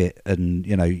very fit, and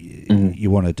you know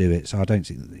you want to do it. So I don't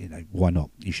think why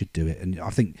not? You should do it. And I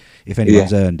think if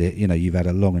anyone's earned it, you've had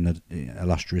a long and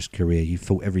illustrious career. You've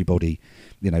fought everybody,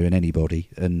 and anybody,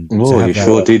 and you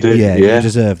sure did. Yeah, you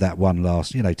deserve that one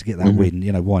last. To get that win.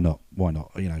 Why not? I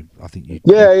think you.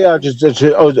 Yeah.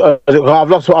 I've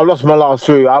lost my last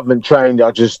 3. I haven't trained.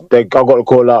 I got the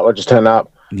call up. I just turned up.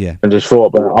 Yeah. And just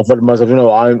thought, but I thought to myself,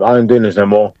 I ain't doing this no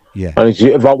more. Yeah.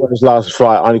 If I won this last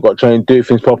fight, I only got to train, do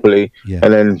things properly,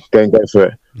 and then go for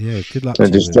it. Yeah. Good luck.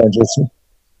 And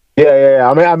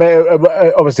Yeah. I mean,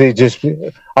 obviously, just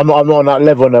I'm not on that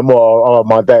level no more. On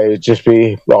my day, it'd just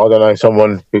be I don't know,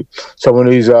 someone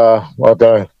who's I don't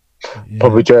know. Yeah.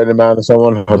 Probably journeyman man or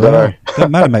someone. I don't know. Doesn't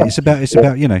matter, mate. It's about it's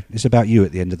about you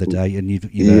at the end of the day, and you've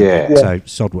so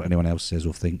sod what anyone else says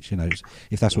or thinks.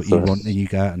 If that's what you want, then you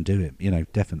go out and do it.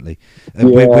 Definitely.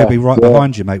 And we'll be right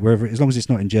behind you, mate. Wherever, as long as it's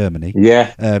not in Germany.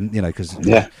 Yeah. Because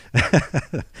but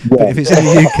if it's in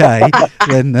the UK,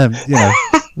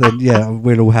 then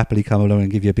we'll all happily come along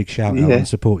and give you a big shout out and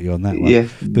support you on that one. Yeah,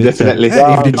 but, definitely.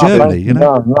 Even in Germany,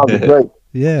 that'd be great.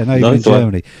 Yeah, no, even in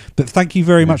Germany. But thank you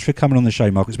very much for coming on the show,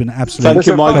 Mark. It's been an absolute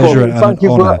pleasure. Thank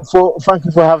you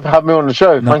for having me on the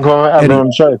show. Thank you for having me on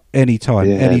the show. Anytime,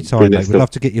 mate. We'd love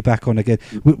to get you back on again.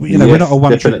 We're not a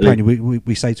one-trick pony.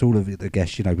 We say to all of the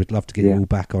guests, we'd love to get you all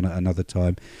back on at another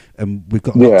time. And we've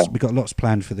got lots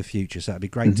planned for the future. So it'd be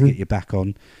great to get you back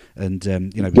on. And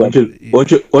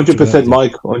 100%,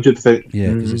 Mike. 100%.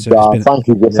 Yeah. Thank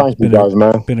you, guys,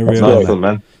 man. It's been a real nice one,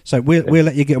 man. So we'll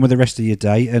let you get on with the rest of your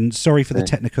day, and sorry for the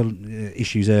technical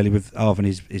issues early with Arv and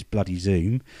his bloody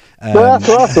Zoom. That's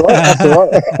all right.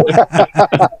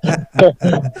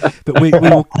 But we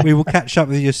will catch up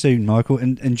with you soon, Michael,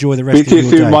 and enjoy the rest of your day.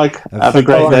 Speak to you soon, Mike. Have a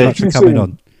great day. Thank you for coming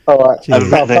on. All right. Have a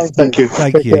great day. Thank you.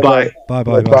 Thank you. Bye. Bye.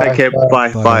 Take care.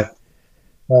 Bye.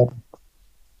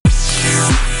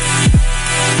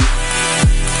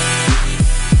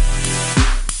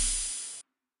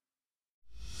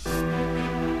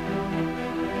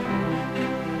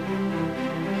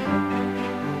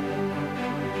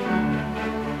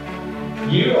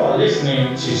 You are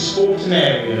listening to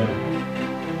Sportinarium,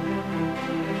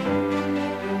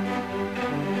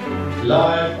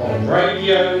 live on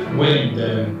Radio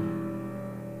Willingdon.